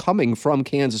 It was coming from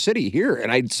Kansas City here.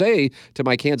 And I'd say to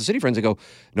my Kansas City friends, I go,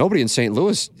 nobody in St.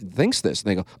 Louis thinks this.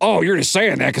 And they go, oh, you're just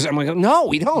saying that because I'm like, no,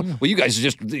 we don't. Yeah. Well, you guys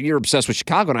you're obsessed with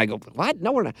Chicago. And I go, what?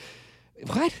 No, we're not.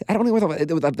 What? I don't know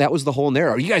what that was the whole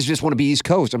narrative. You guys just want to be East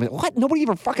Coast. I mean, what? Nobody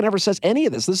ever says any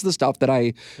of this. This is the stuff that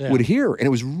I would hear. And it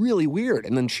was really weird.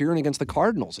 And then cheering against the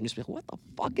Cardinals. And just be like, what the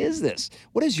fuck is this?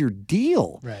 What is your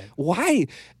deal? Right. Why?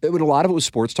 A lot of it was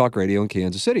sports talk radio in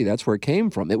Kansas City. That's where it came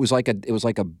from. It was like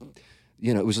a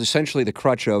it was essentially the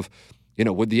crutch of,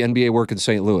 would the NBA work in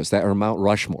St. Louis, that or Mount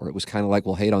Rushmore? It was kind of like,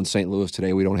 we'll hate on St. Louis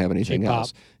today. We don't have anything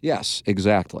else. Yes,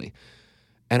 exactly.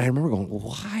 And I remember going,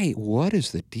 why? What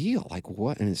is the deal? Like,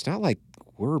 what? And it's not like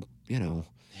we're,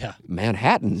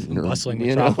 Manhattan or, bustling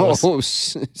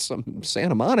metropolis. some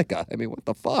Santa Monica. I mean, what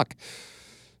the fuck?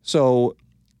 So,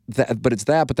 but it's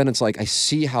that. But then it's like, I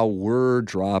see how we're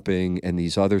dropping in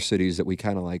these other cities that we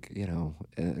kind of like, and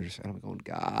I'm going,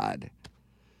 God.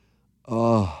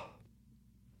 Oh.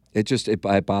 It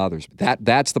bothers me.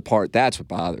 That's the part. That's what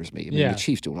bothers me. I mean, the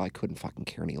Chiefs do it. I couldn't fucking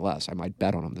care any less. I might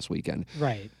bet on them this weekend.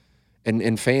 Right.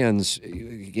 And fans,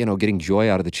 getting joy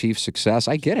out of the Chiefs' success.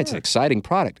 I get it. It's an exciting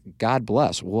product. God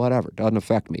bless. Whatever. Doesn't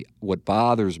affect me. What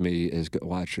bothers me is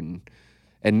watching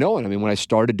and knowing. I mean, when I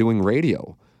started doing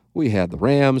radio, we had the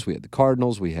Rams, we had the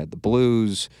Cardinals, we had the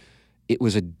Blues. It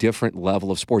was a different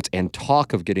level of sports and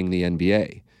talk of getting the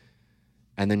NBA.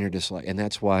 And then you're just like, and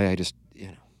that's why I just,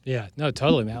 Yeah, no,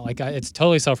 totally, man. Like, it's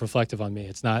totally self-reflective on me.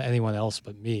 It's not anyone else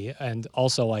but me. And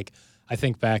also, like, I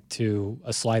think back to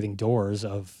a sliding doors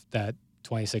of that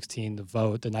 2016, the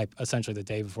vote, essentially the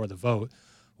day before the vote,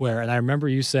 and I remember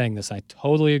you saying this, and I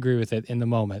totally agree with it in the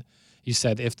moment. You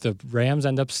said if the Rams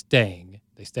end up staying,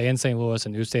 they stay in St. Louis, a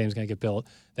new stadium's going to get built,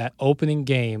 that opening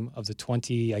game of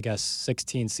the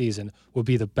 16 season would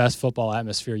be the best football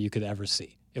atmosphere you could ever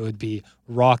see. It would be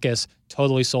raucous,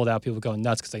 totally sold out, people going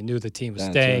nuts because they knew the team was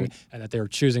staying and that they were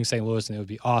choosing St. Louis, and it would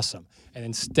be awesome. And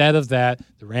instead of that,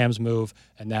 the Rams move,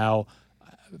 and now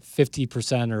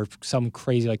 50% or some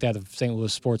crazy like that of St.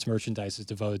 Louis sports merchandise is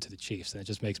devoted to the Chiefs, and it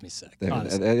just makes me sick.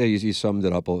 Honestly. You summed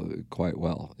it up quite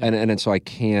well. Yeah. And so I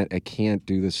can't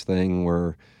do this thing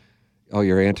where,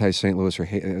 you're anti-St. Louis,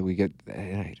 or we get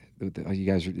you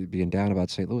guys are being down about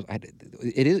St. Louis.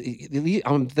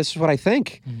 This is what I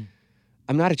think. Mm-hmm.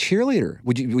 I'm not a cheerleader.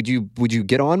 Would you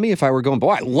get on me if I were going,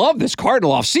 boy, I love this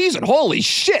Cardinal off season. Holy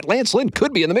shit, Lance Lynn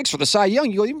could be in the mix for the Cy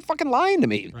Young. You're fucking lying to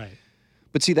me. Right.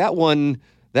 But see,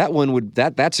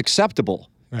 that's acceptable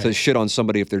to shit on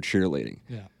somebody if they're cheerleading.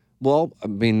 Yeah. Well, I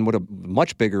mean, what a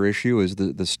much bigger issue is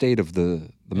the state of the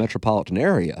metropolitan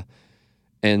area.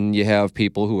 And you have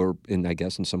people who are in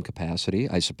some capacity,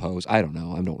 I suppose. I don't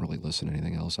know. I don't really listen to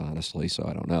anything else, honestly, so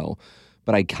I don't know.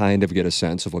 But I kind of get a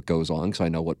sense of what goes on because I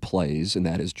know what plays, and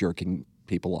that is jerking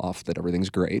people off that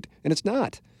everything's great, and it's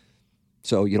not.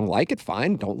 So you don't like it,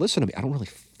 fine. Don't listen to me. I don't really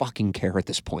fucking care at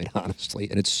this point, honestly,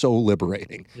 and it's so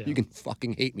liberating. Yeah. You can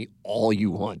fucking hate me all you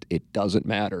want. It doesn't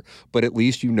matter. But at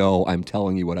least I'm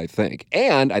telling you what I think,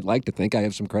 and I'd like to think I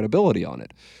have some credibility on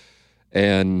it.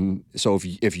 And so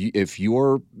if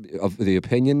you're of the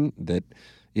opinion that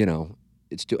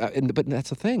but that's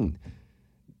the thing.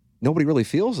 Nobody really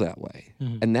feels that way.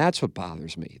 Mm-hmm. And that's what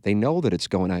bothers me. They know that it's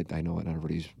going, I know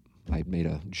I made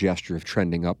a gesture of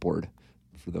trending upward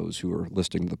for those who are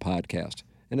listening to the podcast,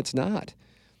 and it's not.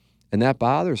 And that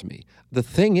bothers me. The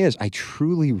thing is, I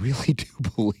truly, really do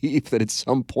believe that at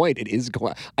some point it is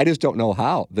going, I just don't know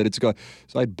how, that it's going.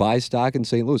 So I'd buy stock in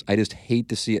St. Louis. I just hate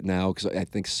to see it now because I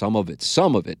think some of it,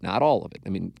 not all of it. I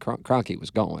mean, Kroenke was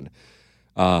going.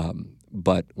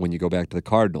 But when you go back to the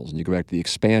Cardinals and you go back to the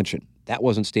expansion, that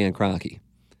wasn't Stan Kroenke.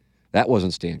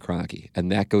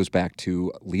 And that goes back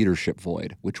to leadership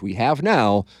void, which we have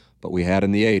now, but we had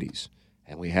in the 80s,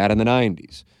 and we had in the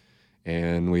 90s,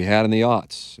 and we had in the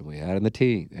aughts, and we had in the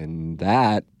teens. And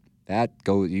that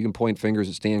goes, you can point fingers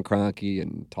at Stan Kroenke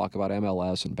and talk about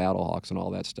MLS and Battlehawks and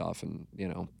all that stuff and,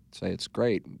 say it's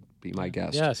great and be my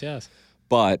guest. Yes.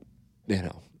 But,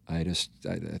 I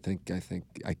think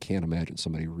I can't imagine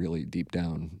somebody really deep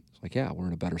down like, yeah, we're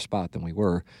in a better spot than we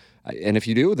were. And if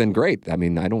you do, then great. I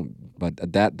mean, I don't,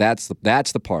 but that's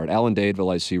the part. Alan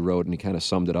Dadeville, I see, wrote, and he kind of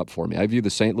summed it up for me. I view the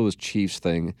St. Louis Chiefs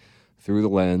thing through the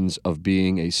lens of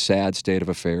being a sad state of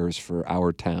affairs for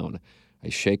our town. I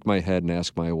shake my head and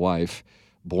ask my wife,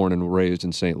 born and raised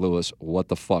in St. Louis, what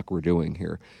the fuck we're doing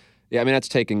here. Yeah, I mean, that's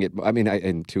taking it, I mean,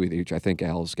 and to each, I think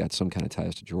Al's got some kind of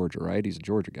ties to Georgia, right? He's a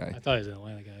Georgia guy. I thought he was an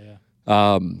Atlanta guy, yeah.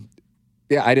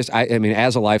 Yeah, I mean,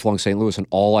 as a lifelong St. Louis, and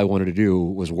all I wanted to do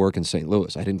was work in St.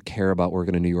 Louis. I didn't care about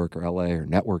working in New York or L.A. or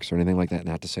networks or anything like that.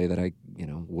 Not to say that I,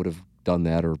 would have done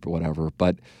that or whatever.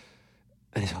 But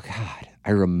I thought, God,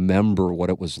 I remember what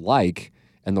it was like,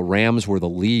 and the Rams were the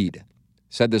lead.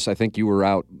 Said this, I think you were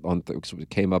out on, it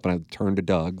came up, and I turned to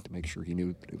Doug to make sure he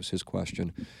knew it was his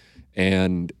question,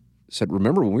 and said,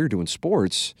 remember when we were doing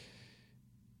sports,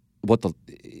 what the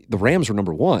Rams were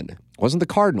number one. It wasn't the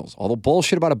Cardinals. All the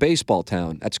bullshit about a baseball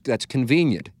town, that's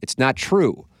convenient. It's not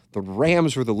true. The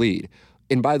Rams were the lead.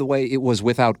 And by the way, it was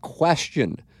without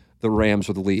question the Rams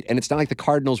were the lead. And it's not like the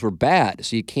Cardinals were bad,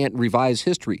 so you can't revise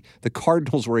history. The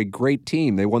Cardinals were a great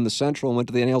team. They won the Central and went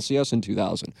to the NLCS in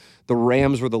 2000. The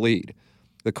Rams were the lead.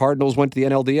 The Cardinals went to the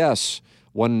NLDS,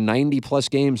 won 90-plus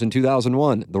games in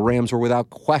 2001. The Rams were without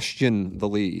question the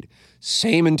lead.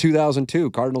 Same in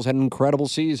 2002. Cardinals had an incredible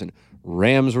season.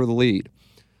 Rams were the lead.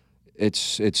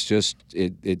 It's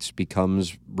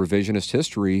becomes revisionist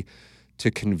history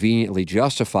to conveniently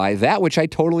justify that, which I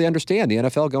totally understand. The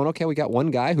NFL going, okay, we got one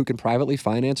guy who can privately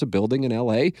finance a building in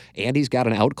L.A., and he's got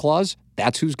an out clause.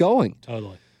 That's who's going.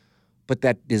 Totally. But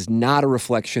that is not a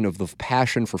reflection of the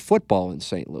passion for football in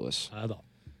St. Louis. At all.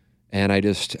 And I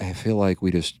feel like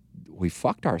we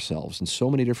fucked ourselves in so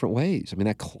many different ways. I mean,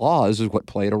 that clause is what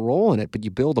played a role in it. But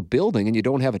you build a building and you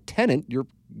don't have a tenant,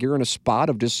 you're in a spot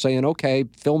of just saying, okay,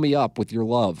 fill me up with your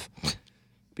love.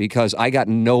 Because I got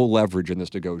no leverage in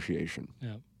this negotiation.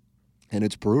 Yeah. And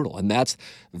it's brutal. And that's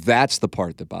the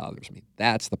part that bothers me.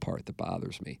 That's the part that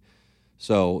bothers me.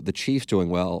 So the Chiefs doing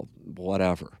well,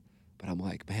 whatever. But I'm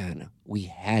like, man, we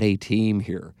had a team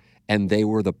here, and they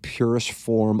were the purest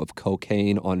form of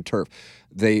cocaine on turf.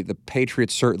 The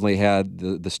Patriots certainly had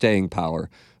the staying power,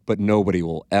 but nobody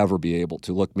will ever be able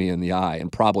to look me in the eye,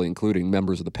 and probably including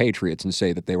members of the Patriots, and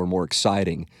say that they were more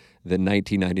exciting than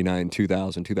 1999,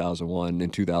 2000, 2001,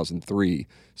 and 2003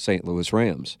 St. Louis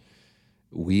Rams.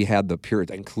 We had the pure,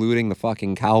 including the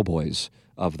fucking Cowboys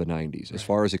of the 90s. Right. As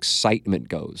far as excitement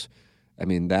goes, I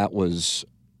mean, that was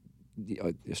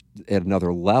just at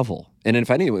another level. And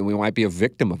if anything, we might be a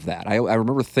victim of that. I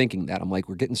remember thinking that. I'm like,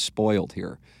 we're getting spoiled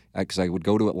here. Because I would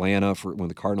go to Atlanta for when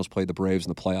the Cardinals played the Braves in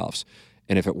the playoffs.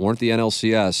 And if it weren't the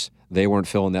NLCS, they weren't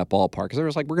filling that ballpark. Because they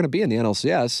were like, we're going to be in the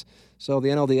NLCS. So the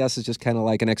NLDS is just kind of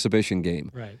like an exhibition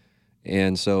game. Right.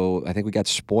 And so I think we got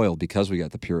spoiled because we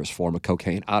got the purest form of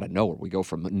cocaine out of nowhere. We go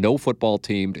from no football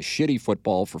team to shitty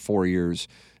football for 4 years,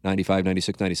 95,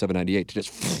 96, 97, 98, to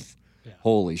just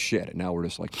holy shit. And now we're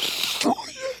just like, oh,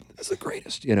 yeah, that's the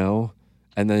greatest, you know?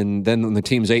 And then when the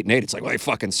team's 8-8, it's like, well, they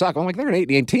fucking suck. I'm like, they're an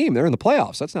 8-8 team. They're in the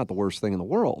playoffs. That's not the worst thing in the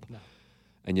world. No.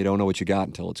 And you don't know what you got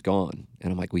until it's gone.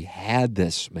 And I'm like, we had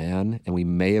this, man, and we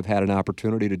may have had an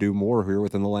opportunity to do more here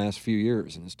within the last few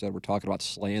years. And instead, we're talking about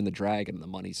slaying the dragon, and the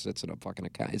money sits in a fucking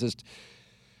account. It's just,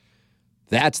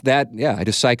 that's that. Yeah, I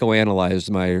just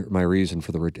psychoanalyzed my reason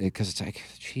for the, because it's like,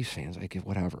 Chiefs fans, I get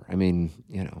whatever. I mean,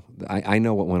 you know, I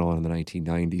know what went on in the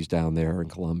 1990s down there in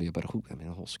Colombia, but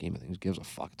the whole scheme of things gives a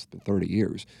fuck. It's been 30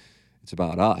 years. It's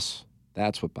about us.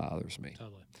 That's what bothers me.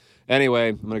 Totally. Anyway,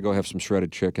 I'm going to go have some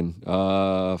shredded chicken.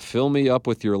 Fill me up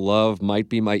with your love. Might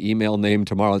be my email name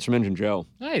tomorrow. That's from Engine Joe.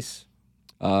 Nice.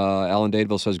 Alan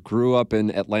Dadeville says, grew up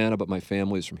in Atlanta, but my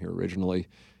family's from here originally.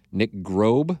 Nick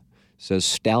Grobe says,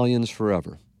 Stallions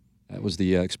Forever. That was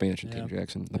the expansion team,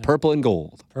 Jackson. The purple and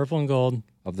gold. Purple and gold.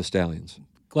 Of the Stallions.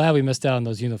 Glad we missed out on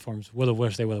those uniforms. Would have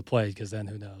wished they would have played, because then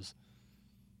who knows?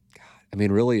 God, I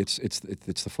mean, really, it's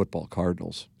the football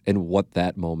Cardinals. And what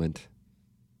that moment...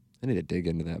 I need to dig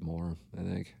into that more, I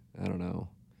think. I don't know.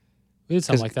 We did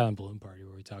something like that on Balloon Party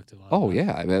where we talked a lot about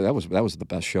yeah. I mean, that was the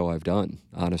best show I've done,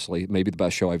 honestly. Maybe the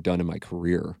best show I've done in my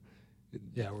career.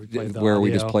 Yeah, where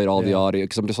we just played all the audio.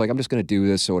 Because I'm just going to do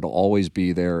this so it'll always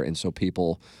be there. And so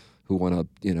people who want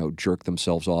to, jerk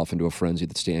themselves off into a frenzy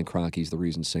that Stan Kroenke's the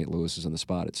reason St. Louis is in the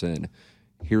spot it's in.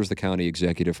 Here's the county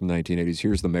executive from the 1980s.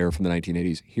 Here's the mayor from the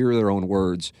 1980s. Here are their own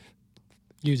words.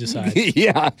 You decide.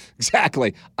 Yeah,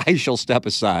 exactly. I shall step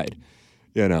aside.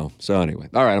 So anyway.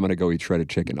 All right, I'm going to go eat shredded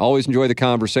chicken. Always enjoy the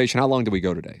conversation. How long did we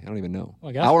go today? I don't even know.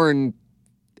 Hour and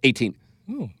 18.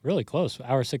 Ooh, really close.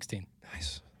 Hour 16.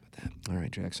 Nice. All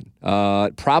right, Jackson.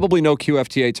 Probably no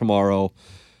QFTA tomorrow,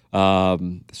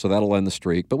 so that'll end the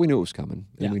streak. But we knew it was coming,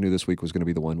 and we knew this week was going to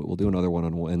be the one. But we'll do another one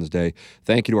on Wednesday.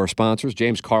 Thank you to our sponsors,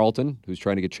 James Carlton, who's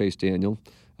trying to get Chase Daniel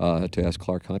to ask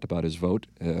Clark Hunt about his vote.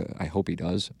 I hope he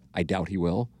does. I doubt he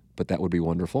will, but that would be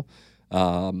wonderful.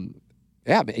 You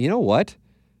know what?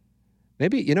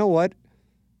 Maybe, you know what?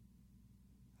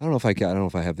 I don't know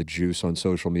if I have the juice on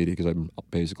social media because I'm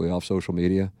basically off social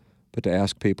media, but to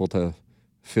ask people to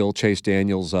fill Chase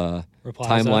Daniel's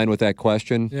timeline with that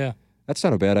question, that's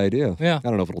not a bad idea. Yeah. I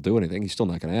don't know if it'll do anything. He's still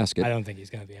not going to ask it. I don't think he's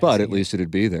going to be asking but at least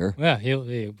it'd be there. Yeah,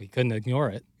 we couldn't ignore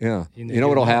it. Yeah. You know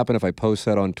what'll happen if I post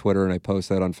that on Twitter and I post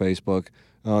that on Facebook?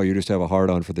 Oh, you just have a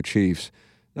hard-on for the Chiefs.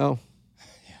 No.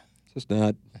 It's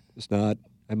just not.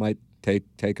 I might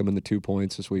take him in the 2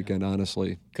 points this weekend,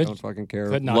 honestly. Don't fucking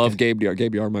care. Love Gabe Yard.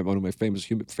 Gabe Yard, one of my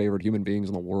favorite human beings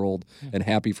in the world, and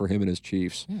happy for him and his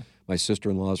Chiefs. Yeah. My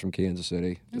sister-in-law is from Kansas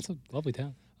City. It's a lovely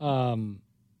town.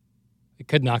 It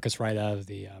could knock us right out of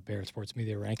the Barrett Sports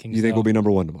Media rankings. You think we'll be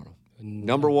number one tomorrow?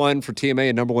 Number one for TMA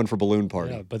and number one for Balloon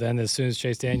Party. Yeah, but then as soon as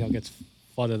Chase Daniel gets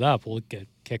flood it up, we'll get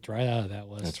kicked right out of that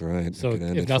list. That's right. So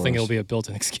if nothing, it'll be a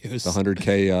built-in excuse. The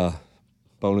 $100K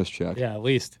bonus check. Yeah, at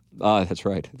least. That's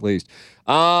right, at least.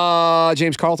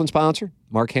 James Carlton sponsor,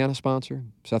 Mark Hanna sponsor,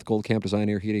 Seth Goldcamp Design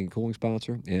Air Heating and Cooling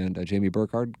sponsor, and Jamie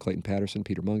Burkhardt, Clayton Patterson,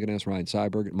 Peter Munganess, Ryan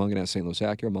Seiberg, Munganess St. Louis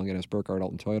Acura, Munganess Burkhardt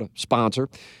Alton Toyota sponsor,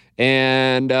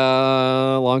 and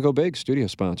Long Go Big studio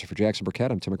sponsor for Jackson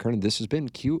Burkett. I'm Tim McKernan. This has been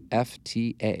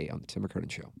QFTA on the Tim McKernan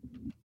Show.